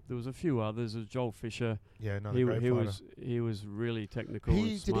a few others. There was Joel Fisher. Yeah, another great fighter. He was really technical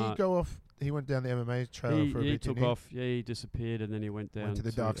and smart. Did he go off? He went down the MMA trail for a bit. He took off. Yeah, he disappeared, and then he went down to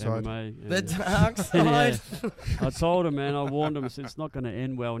the dark side. MMA. The dark side. I told him, man. I warned him. I said it's not going to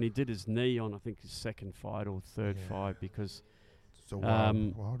end well, and he did his knee on, I think, his second fight or third fight, because it's a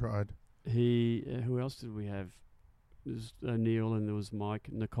wild ride. Who else did we have? There's O'Neill and there was Mike.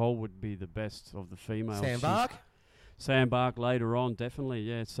 Nicole would be the best of the females. Sam Bark later on, definitely.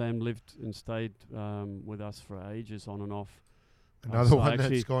 Yeah, Sam lived and stayed with us for ages, on and off. Another one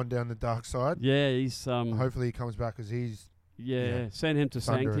that's gone down the dark side. Yeah, he's hopefully he comes back, because he's sent him to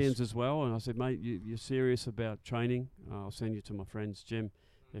thunderous. Sankians as well. And I said, mate, you're serious about training? I'll send you to my friend's gym.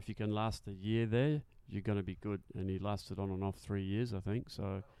 If you can last a year there, you're going to be good. And he lasted on and off 3 years, I think.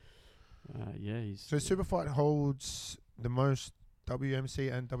 So, he's... So Superfight holds the most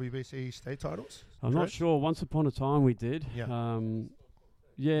WMC and WBC state titles? I'm not sure. Once upon a time we did.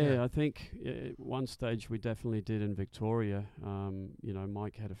 Yeah. I think at one stage we definitely did in Victoria.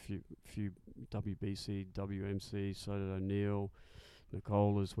 Mike had a few WBC, WMC, so did O'Neill,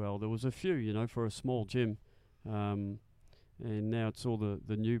 Nicole as well. There was a few, for a small gym. And now it's all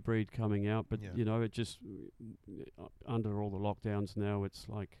the new breed coming out. But, it just, under all the lockdowns now, it's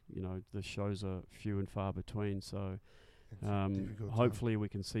like, the shows are few and far between. So hopefully we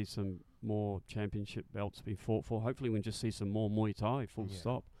can see some more championship belts be fought for. Hopefully we can just see some more Muay Thai, full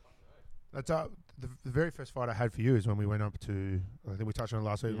stop. That's the very first fight I had for you is when we went up to, I think we touched on it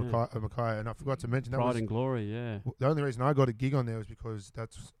last week, Mackay, and I forgot to mention that Pride and Glory, yeah. The only reason I got a gig on there was because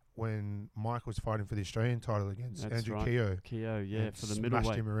that's when Mike was fighting for the Australian title against Andrew Keogh. Keogh, for the smashed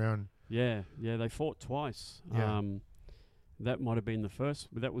middleweight. him around. Yeah, they fought twice. Yeah. That might have been the first,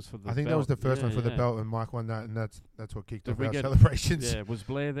 but that was for the belt. I think that was the first one for the belt, and Mike won that, and that's what kicked Did off we our get- celebrations. Yeah, was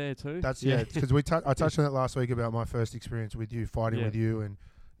Blair there too? That's because I touched on it last week about my first experience with you, fighting with you, and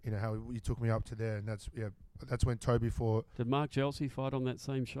how you took me up to there, and that's when Toby fought. Did Mark Chelsea fight on that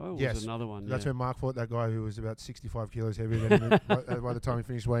same show? Or Yes, was it another one? That's when Mark fought that guy who was about 65 kilos heavier than him by the time he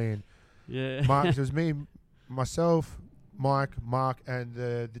finished weighing. Yeah. Mark, it was me, myself, Mike, Mark, and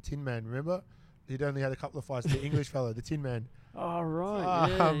the Tin Man. Remember, he'd only had a couple of fights. The English fella, the Tin Man. Oh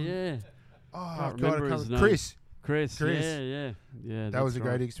right, yeah. Oh Can't God, remember his name. Chris. Yeah. That was a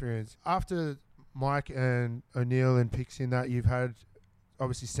great experience. After Mike and O'Neill and Pixie and that, you've had,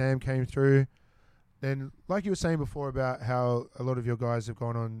 obviously Sam came through. Then, like you were saying before about how a lot of your guys have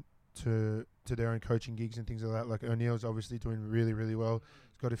gone on to their own coaching gigs and things like that. Like O'Neill's obviously doing really, really well.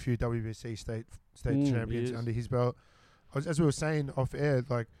 He's got a few WBC state champions under his belt. As we were saying off air,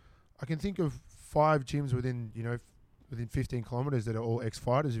 like I can think of 5 gyms within 15 kilometres that are all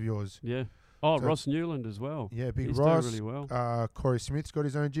ex-fighters of yours. Yeah. Oh, So- Ross Newland as well. Yeah, Big He's Ross. doing really well. Corey Smith's got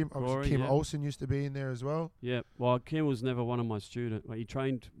his own gym. Obviously, Corey, Kim yeah. Olsen used to be in there as well. Yeah. Well, Kim was never one of my students. Well, he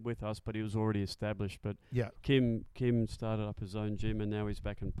trained with us, but he was already established. But Yeah. Kim started up his own gym, and now he's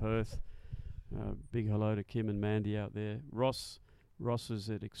back in Perth. Big hello to Kim and Mandy out there. Ross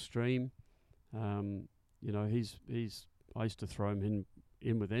is at Extreme. He's I used to throw him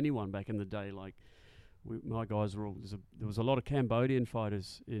in with anyone back in the day. Like my guys were all. There was a lot of Cambodian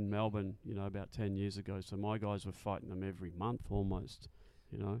fighters in Melbourne, about 10 years ago. So my guys were fighting them every month almost.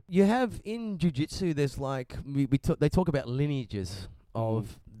 You have in jiu-jitsu, there's like they talk about lineages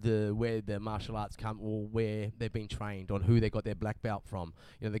of where the martial arts come or where they've been trained, on who they got their black belt from.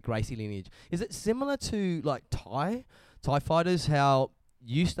 The Gracie lineage. Is it similar to like Thai fighters? How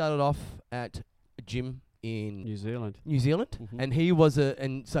you started off at a gym in New Zealand, mm-hmm. and he was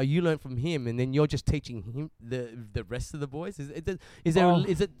and so you learned from him, and then you're just teaching him the rest of the boys. Does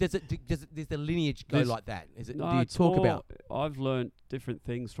the lineage go like that? No, do you talk about? I've learned different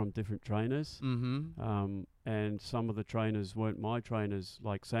things from different trainers, mm-hmm. And some of the trainers weren't my trainers.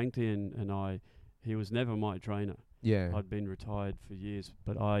 Like Sancti and I, he was never my trainer. Yeah, I'd been retired for years,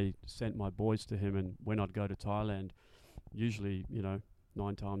 but I sent my boys to him, and when I'd go to Thailand, usually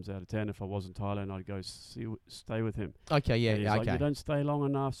 9 times out of 10, if I was in Thailand, I'd go stay with him. Okay, yeah, and he's okay. like, you don't stay long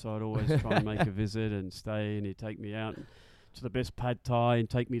enough, so I'd always try and make a visit and stay, and he'd take me out to the best pad Thai and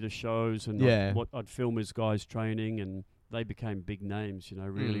take me to shows, and I'd film his guys training, and they became big names,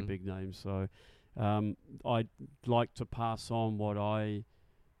 really big names. So I'd like to pass on what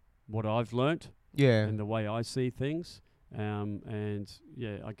I've learnt, and the way I see things, and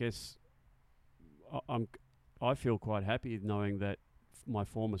yeah, I guess I feel quite happy knowing that my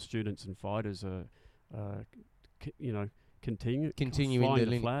former students and fighters are, continuing flying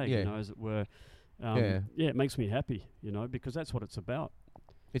the flag, as it were. It makes me happy, because that's what it's about.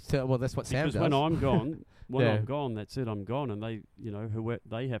 It's that's what Sam does. Because when I'm gone, I'm gone, that's it. I'm gone, and they,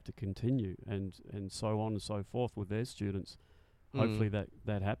 they have to continue, and so on and so forth with their students. Hopefully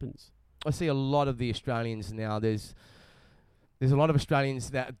that happens. I see a lot of the Australians now. There's a lot of Australians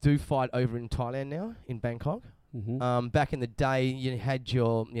that do fight over in Thailand now, in Bangkok. Mm-hmm. Back in the day, you had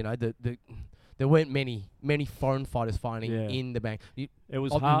your, there weren't many foreign fighters fighting in the Bang. It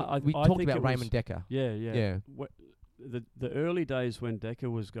was hard. We talked about Raymond Decker. Yeah. The early days when Decker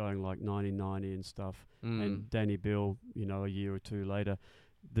was going like 1990 and stuff, and Danny Bill, a year or two later,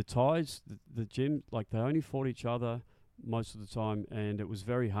 the Thais, the gym, like they only fought each other most of the time, and it was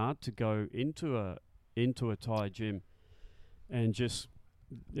very hard to go into a Thai gym, and just.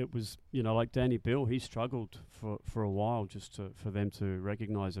 It was, like Danny Bill, he struggled for a while just for them to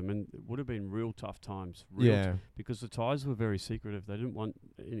recognise him, and it would have been real tough times. Because the Thais were very secretive. They didn't want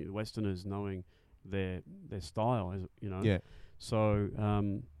any Westerners knowing their style, Yeah.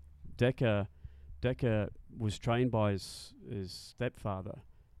 So Decker was trained by his stepfather,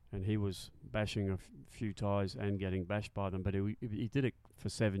 and he was bashing a few Thais and getting bashed by them, but he did it for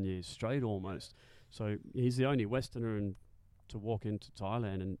 7 years straight almost. So he's the only Westerner to walk into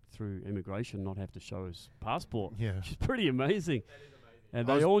Thailand and through immigration not have to show his passport. Yeah. Which is pretty amazing. And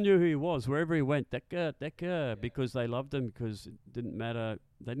they all knew who he was. Wherever he went, Decker, because they loved him, because it didn't matter.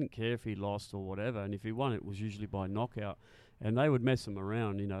 They didn't care if he lost or whatever. And if he won, it was usually by knockout. And they would mess him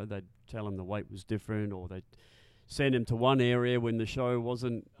around, They'd tell him the weight was different, or they'd send him to one area when the show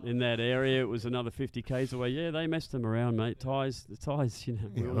wasn't in that area. It was another 50 Ks away. Yeah, they messed him around, mate. The Thais,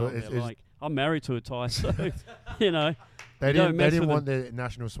 we all know what they're like. I'm married to a Thai, so, They didn't want their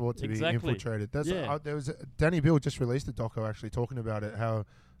national sport to be infiltrated. That's Yeah. There was Danny Bill just released a doco actually talking about it. How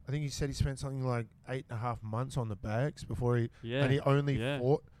I think he said he spent something like 8.5 months on the bags before he only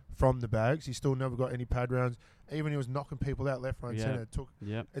fought from the bags. He still never got any pad rounds. Even he was knocking people out left, right, and center.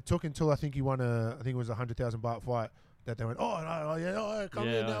 It took until I think he won I think it was a 100,000 baht fight that they went, come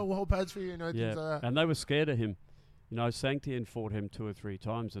in now, we'll hold pads for you, things like that. And they were scared of him. Sanctian fought him 2 or 3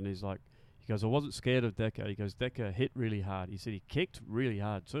 times, and he's like. He goes, I wasn't scared of Decker. He goes, Decker hit really hard. He said he kicked really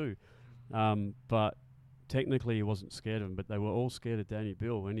hard too. But technically he wasn't scared of him, but they were all scared of Danny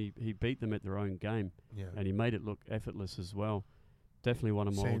Bill, and he beat them at their own game. Yeah. And he made it look effortless as well. Definitely one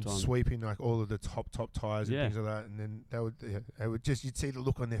of my all-time. Sweeping like all of the top Thais and things like that, and then they would just, you'd see the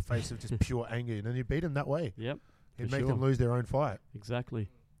look on their face of just pure anger, and then you beat them that way. Yep. It'd make them lose their own fight. Exactly.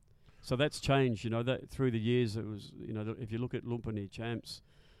 So that's changed, that through the years it was, if you look at Lumpini champs,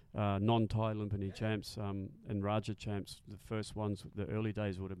 non-Thai Lumpini champs and Raja champs, the first ones, the early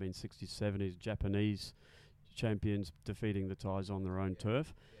days would have been 60s, 70s, Japanese champions defeating the Thais on their own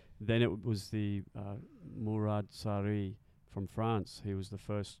turf. Then it was the Murad Sari from France. He was the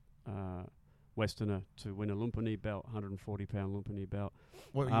first Westerner to win a Lumpini belt, 140-pound Lumpini belt.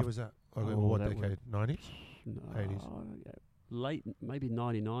 What year was that? What decade? 90s? No, 80s? Late, maybe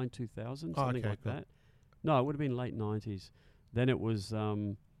 99, 2000, something like that. No, it would have been late 90s. Then it was...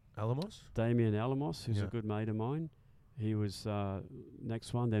 Alamos? Damien Alamos, who's a good mate of mine. He was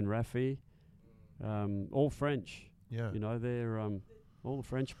next one. Then Rafi, all French. Yeah. They're all the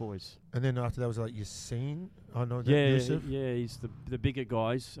French boys. And then after that was like Yassine. I know that Yeah, Yusuf. yeah, he's the bigger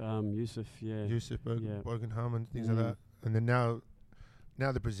guys. Yusuf, yeah. Yusuf Yeah. Bogenham and things Mm. like that. And then now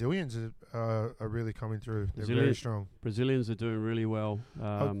the Brazilians are really coming through. They're very Brazilian- strong. Brazilians are doing really well.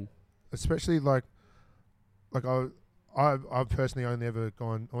 Especially like I've personally only ever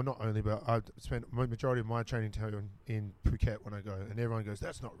gone, or not only, but I've spent majority of my training time in Phuket when I go, and everyone goes,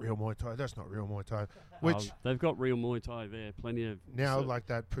 "That's not real Muay Thai. That's not real Muay Thai." Which they've got real Muay Thai there, plenty of. now, so- like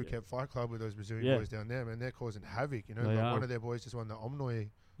that Phuket Fight Club with those Brazilian Yeah. boys down there, man, they're causing havoc. You know, They like are. one of their boys just won the Omnoy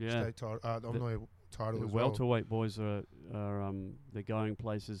yeah, state title, the Omnoy title the as well. welterweight boys are they're going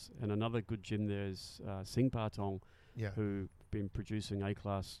places, and another good gym there is Sing Patong, Yeah, who been producing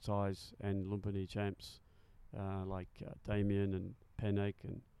A-class Thais and Lumpini champs like Damien and Penek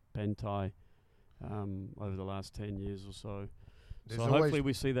and Pentai over the last 10 years or so. there's So always hopefully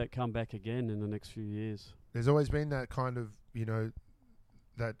we see that come back again in the next few years. there's always been that kind of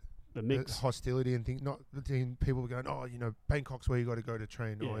that The mix. hostility and things. Not between people going, oh, Bangkok's where you got to go to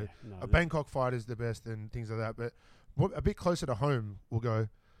train, Yeah, or no, a that- Bangkok fight is the best and things like that. But a bit closer to home, we'll go.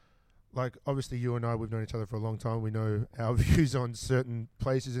 Like, obviously, you and I, we've known each other for a long time. We know our views on certain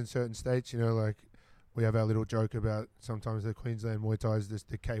places in certain states. Like we have our little joke about sometimes the Queensland Muay Thai is just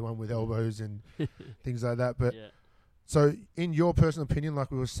the K1 with elbows and things like that. But yeah. so, in your personal opinion,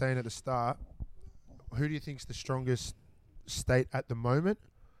 like we were saying at the start, who do you think's the strongest state at the moment?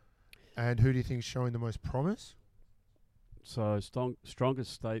 And who do you think's showing the most promise? So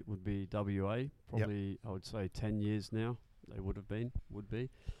strongest state would be WA. Probably I would say 10 years now. They would be.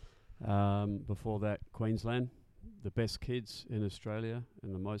 Before that, Queensland. The best kids in Australia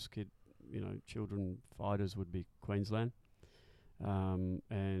and the most children fighters would be Queensland.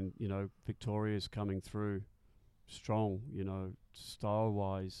 And Victoria's coming through strong.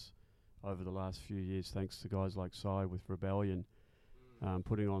 Style-wise over the last few years, thanks to guys like Sai with Rebellion.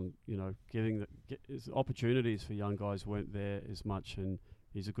 Putting on, giving opportunities for young guys weren't there as much, and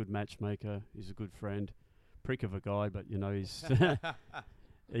he's a good matchmaker. He's a good friend, prick of a guy, but he's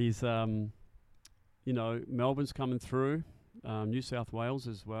he's Melbourne's coming through, New South Wales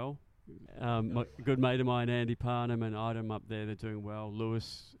as well. My good mate of mine, Andy Parnham and Idem up there, they're doing well.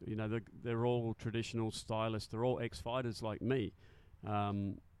 Lewis, they're all traditional stylists. They're all ex-fighters like me.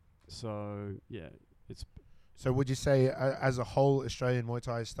 So yeah, it's. So would you say, as a whole, Australian Muay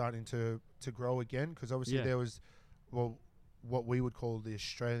Thai is starting to grow again? Because obviously there was, what we would call the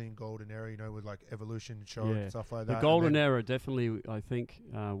Australian golden era, with like Evolution show and stuff like that. The golden era definitely, I think,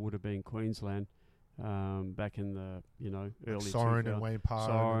 would have been Queensland back in the early Soren 2000s. and Wayne Parr.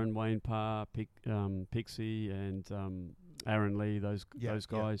 Soren, Wayne Parr, Pixie, and Aaron Lee. Those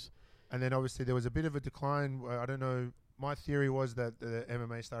guys. And then obviously there was a bit of a decline. I don't know. My theory was that the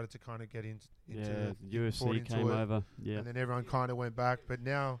MMA started to kind of get into the brought UFC into came it, over. Yeah, and then everyone kind of went back. But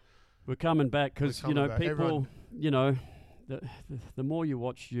now we're coming back because coming back. people, the more you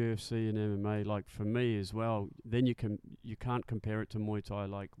watch UFC and MMA, like for me as well, then you can't compare it to Muay Thai.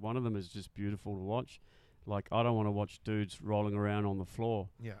 Like one of them is just beautiful to watch. Like I don't want to watch dudes rolling around on the floor.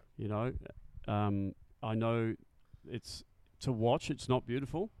 Yeah. I know it's to watch. It's not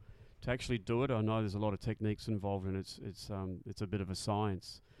beautiful. To actually do it, I know there's a lot of techniques involved, and it's a bit of a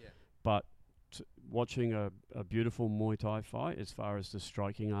science. Yeah. But watching a beautiful Muay Thai fight, as far as the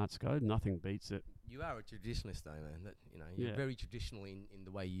striking arts go, nothing beats it. You are a traditionalist, though, man. You're very traditional in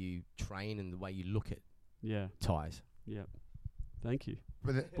the way you train and the way you look at ties. Yeah. Thank you,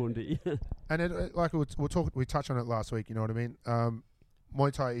 But Bundy. and it, like we touched on it last week. You know what I mean?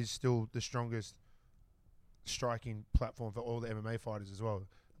 Muay Thai is still the strongest striking platform for all the MMA fighters as well.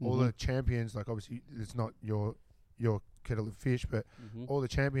 All the champions, like obviously it's not your kettle of fish, but all the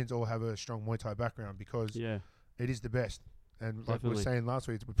champions all have a strong Muay Thai background because it is the best. And like we were saying last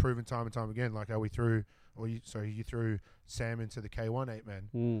week, it's been proven time and time again. Like how we threw, you threw Sam into the K1 8-man.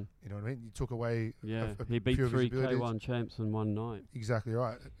 You know what I mean? You took away. He beat few of his 3 abilities. K1 champs in one night. Exactly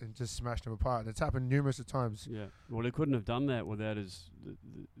right, and just smashed them apart. And it's happened numerous of times. Yeah. Well, he couldn't have done that without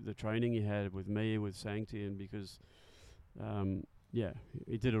the training he had with me, with Sanctian, because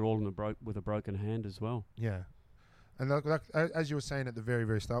he did it all with a broken hand as well. Yeah. And like as you were saying at the very,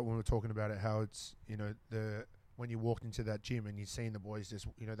 very start when we were talking about it, how it's, when you walked into that gym and you seen the boys just,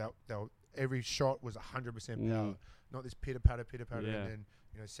 they'll every shot was 100% power, not this pitter-patter, and then,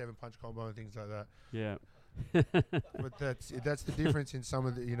 7-punch combo and things like that. Yeah. But that's the difference in some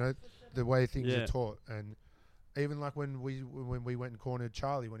of the, the way things are taught. And even like when we went and cornered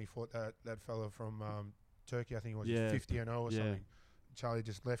Charlie when he fought that fella from Turkey, I think it was 50-0 or something. Charlie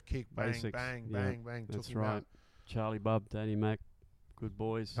just left kick, bang, Basics. bang, That's took him right. out. Charlie Bub, Danny Mac, good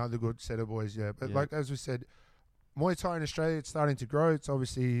boys. Another good set of boys, yeah. But like as we said, Muay Thai in Australia, it's starting to grow. It's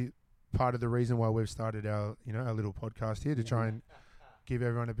obviously part of the reason why we've started our little podcast here to try and give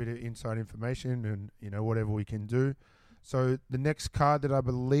everyone a bit of inside information and whatever we can do. So the next card that I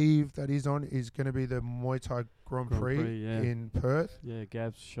believe that is on is going to be the Muay Thai Grand Prix in Perth. Yeah,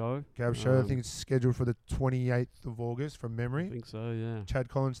 Gav's show. Gav's show. I think it's scheduled for the 28th of August from memory. I think so, yeah. Chad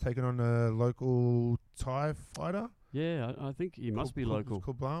Collins taking on a local Thai fighter. Yeah, I think he must be local.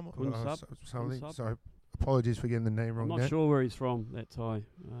 Kulbam Kun or Sub. something. Kun Sub. So apologies for getting the name wrong. I'm not sure where he's from, that Thai.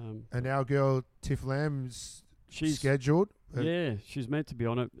 And our girl Tiff Lamb's she's scheduled. Yeah, she's meant to be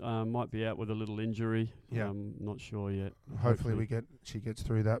on it. Might be out with a little injury. Yeah. Not sure yet. Hopefully she gets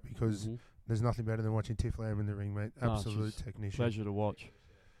through that because there's nothing better than watching Tiff Lamb in the ring, mate. Absolute technician. Pleasure to watch.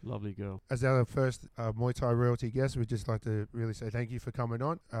 Lovely girl. As our first Muay Thai royalty guest, we'd just like to really say thank you for coming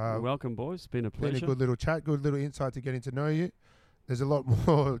on. You're welcome, boys. It's been a pleasure. Been a good little chat, good little insight to getting to know you. There's a lot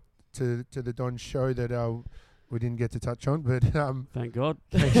more to the Don show that we didn't get to touch on, but thank God.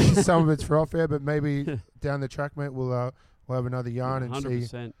 Some of it's for off air, but maybe down the track, mate, we'll have another yarn and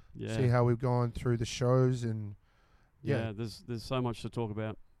 100%, see how we've gone through the shows and there's so much to talk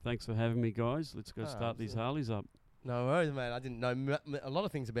about. Thanks for having me, guys. Let's go start these Harleys up. No worries, mate. I didn't know a lot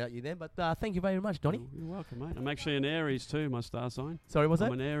of things about you then, but thank you very much, Donnie. You're welcome, mate. I'm actually an Aries too, my star sign. Sorry, what's that?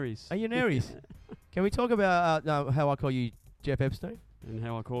 I'm an Aries. Are you an Aries? Can we talk about how I call you Jeff Epstein? And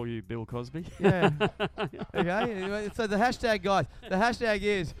how I call you Bill Cosby. Yeah. Okay. So the hashtag, guys. The hashtag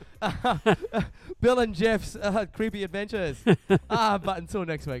is Bill and Jeff's creepy adventures. But until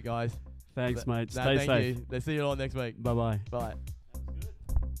next week, guys. Thanks, mate. No, Stay thank safe. you. Let's see you all next week. Bye-bye. Bye.